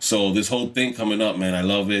 So this whole thing coming up, man, I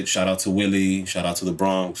love it. Shout out to Willie. Shout out to the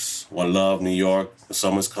Bronx. One love, New York. The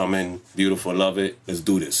summer's coming. Beautiful. Love it. Let's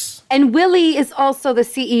do this. And Willie is also the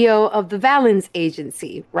CEO of the Valens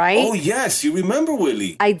Agency, right? Oh, yes. You remember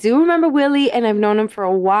Willie. I do remember Willie, and I've known him for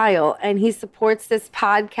a while, and he supports this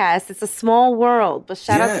podcast. It's a small world, but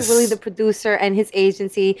shout out to Willie, the producer, and his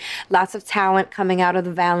agency. Lots of talent coming out of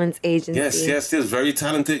the Valens Agency. Yes. Very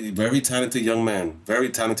talented young man. Very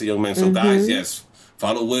talented young man. So, guys, yes,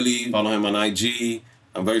 follow Willie. Follow him on IG.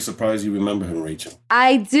 I'm very surprised you remember him, Rachel.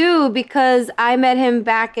 I do, because I met him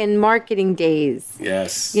back in marketing days.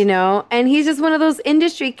 Yes. And he's just one of those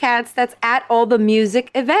industry cats that's at all the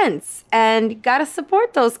music events. And you got to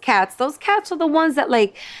support those cats. Those cats are the ones that,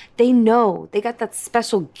 they know. They got that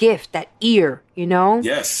special gift, that ear,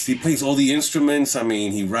 Yes, he plays all the instruments. I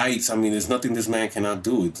mean, he writes. I mean, there's nothing this man cannot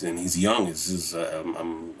do. And he's young. It's just,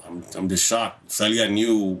 I'm just shocked. Celia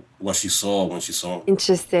knew what she saw when she saw him.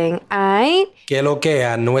 Interesting. All right. Que lo que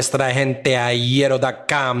a nuestra gente a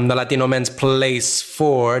Hierro.com, the Latino Men's place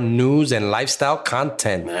for news and lifestyle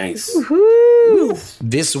content. Nice. Woo-hoo.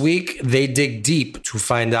 This week, they dig deep to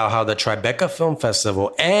find out how the Tribeca Film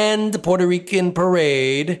Festival and the Puerto Rican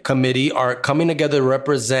Parade Committee are coming together to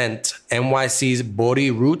represent NYC's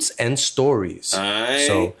Bori roots and stories. Aye.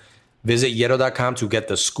 So visit Hierro.com to get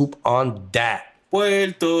the scoop on that.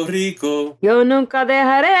 Puerto Rico. Yo nunca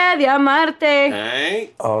dejaré de amarte. Hey.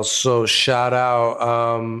 Also, shout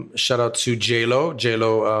out to J-Lo.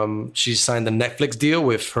 J-Lo, she signed a Netflix deal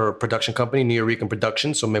with her production company, New Rican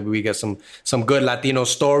Productions. So maybe we get some good Latino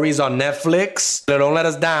stories on Netflix. Don't let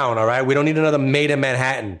us down, all right? We don't need another Made in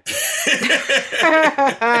Manhattan.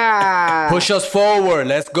 Push us forward.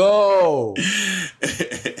 Let's go.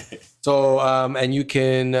 So, and you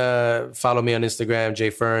can follow me on Instagram, J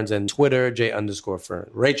Ferns, and Twitter, J_Fern.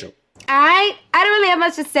 Rachel. I don't really have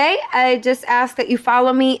much to say. I just ask that you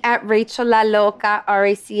follow me at Rachel La Loca,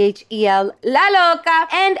 Rachel La Loca,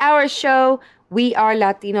 and our show, We Are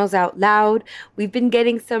Latinos Out Loud. We've been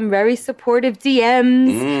getting some very supportive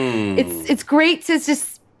DMs. It's great to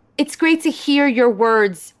it's great to hear your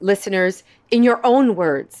words, listeners, in your own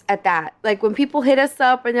words at that. Like when people hit us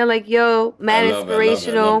up and they're like, yo, man,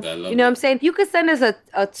 inspirational. You know what I'm saying? You could send us a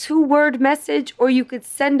 2-word message, or you could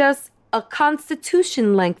send us a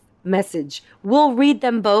Constitution length message. We'll read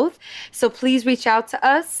them both. So please reach out to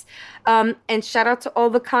us. And shout out to all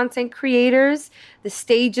the content creators. The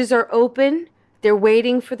stages are open. They're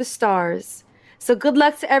waiting for the stars. So good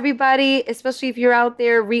luck to everybody, especially if you're out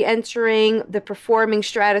there re-entering the performing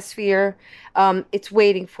stratosphere. It's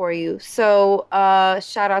waiting for you. So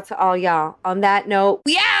shout out to all y'all. On that note,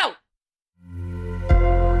 we out!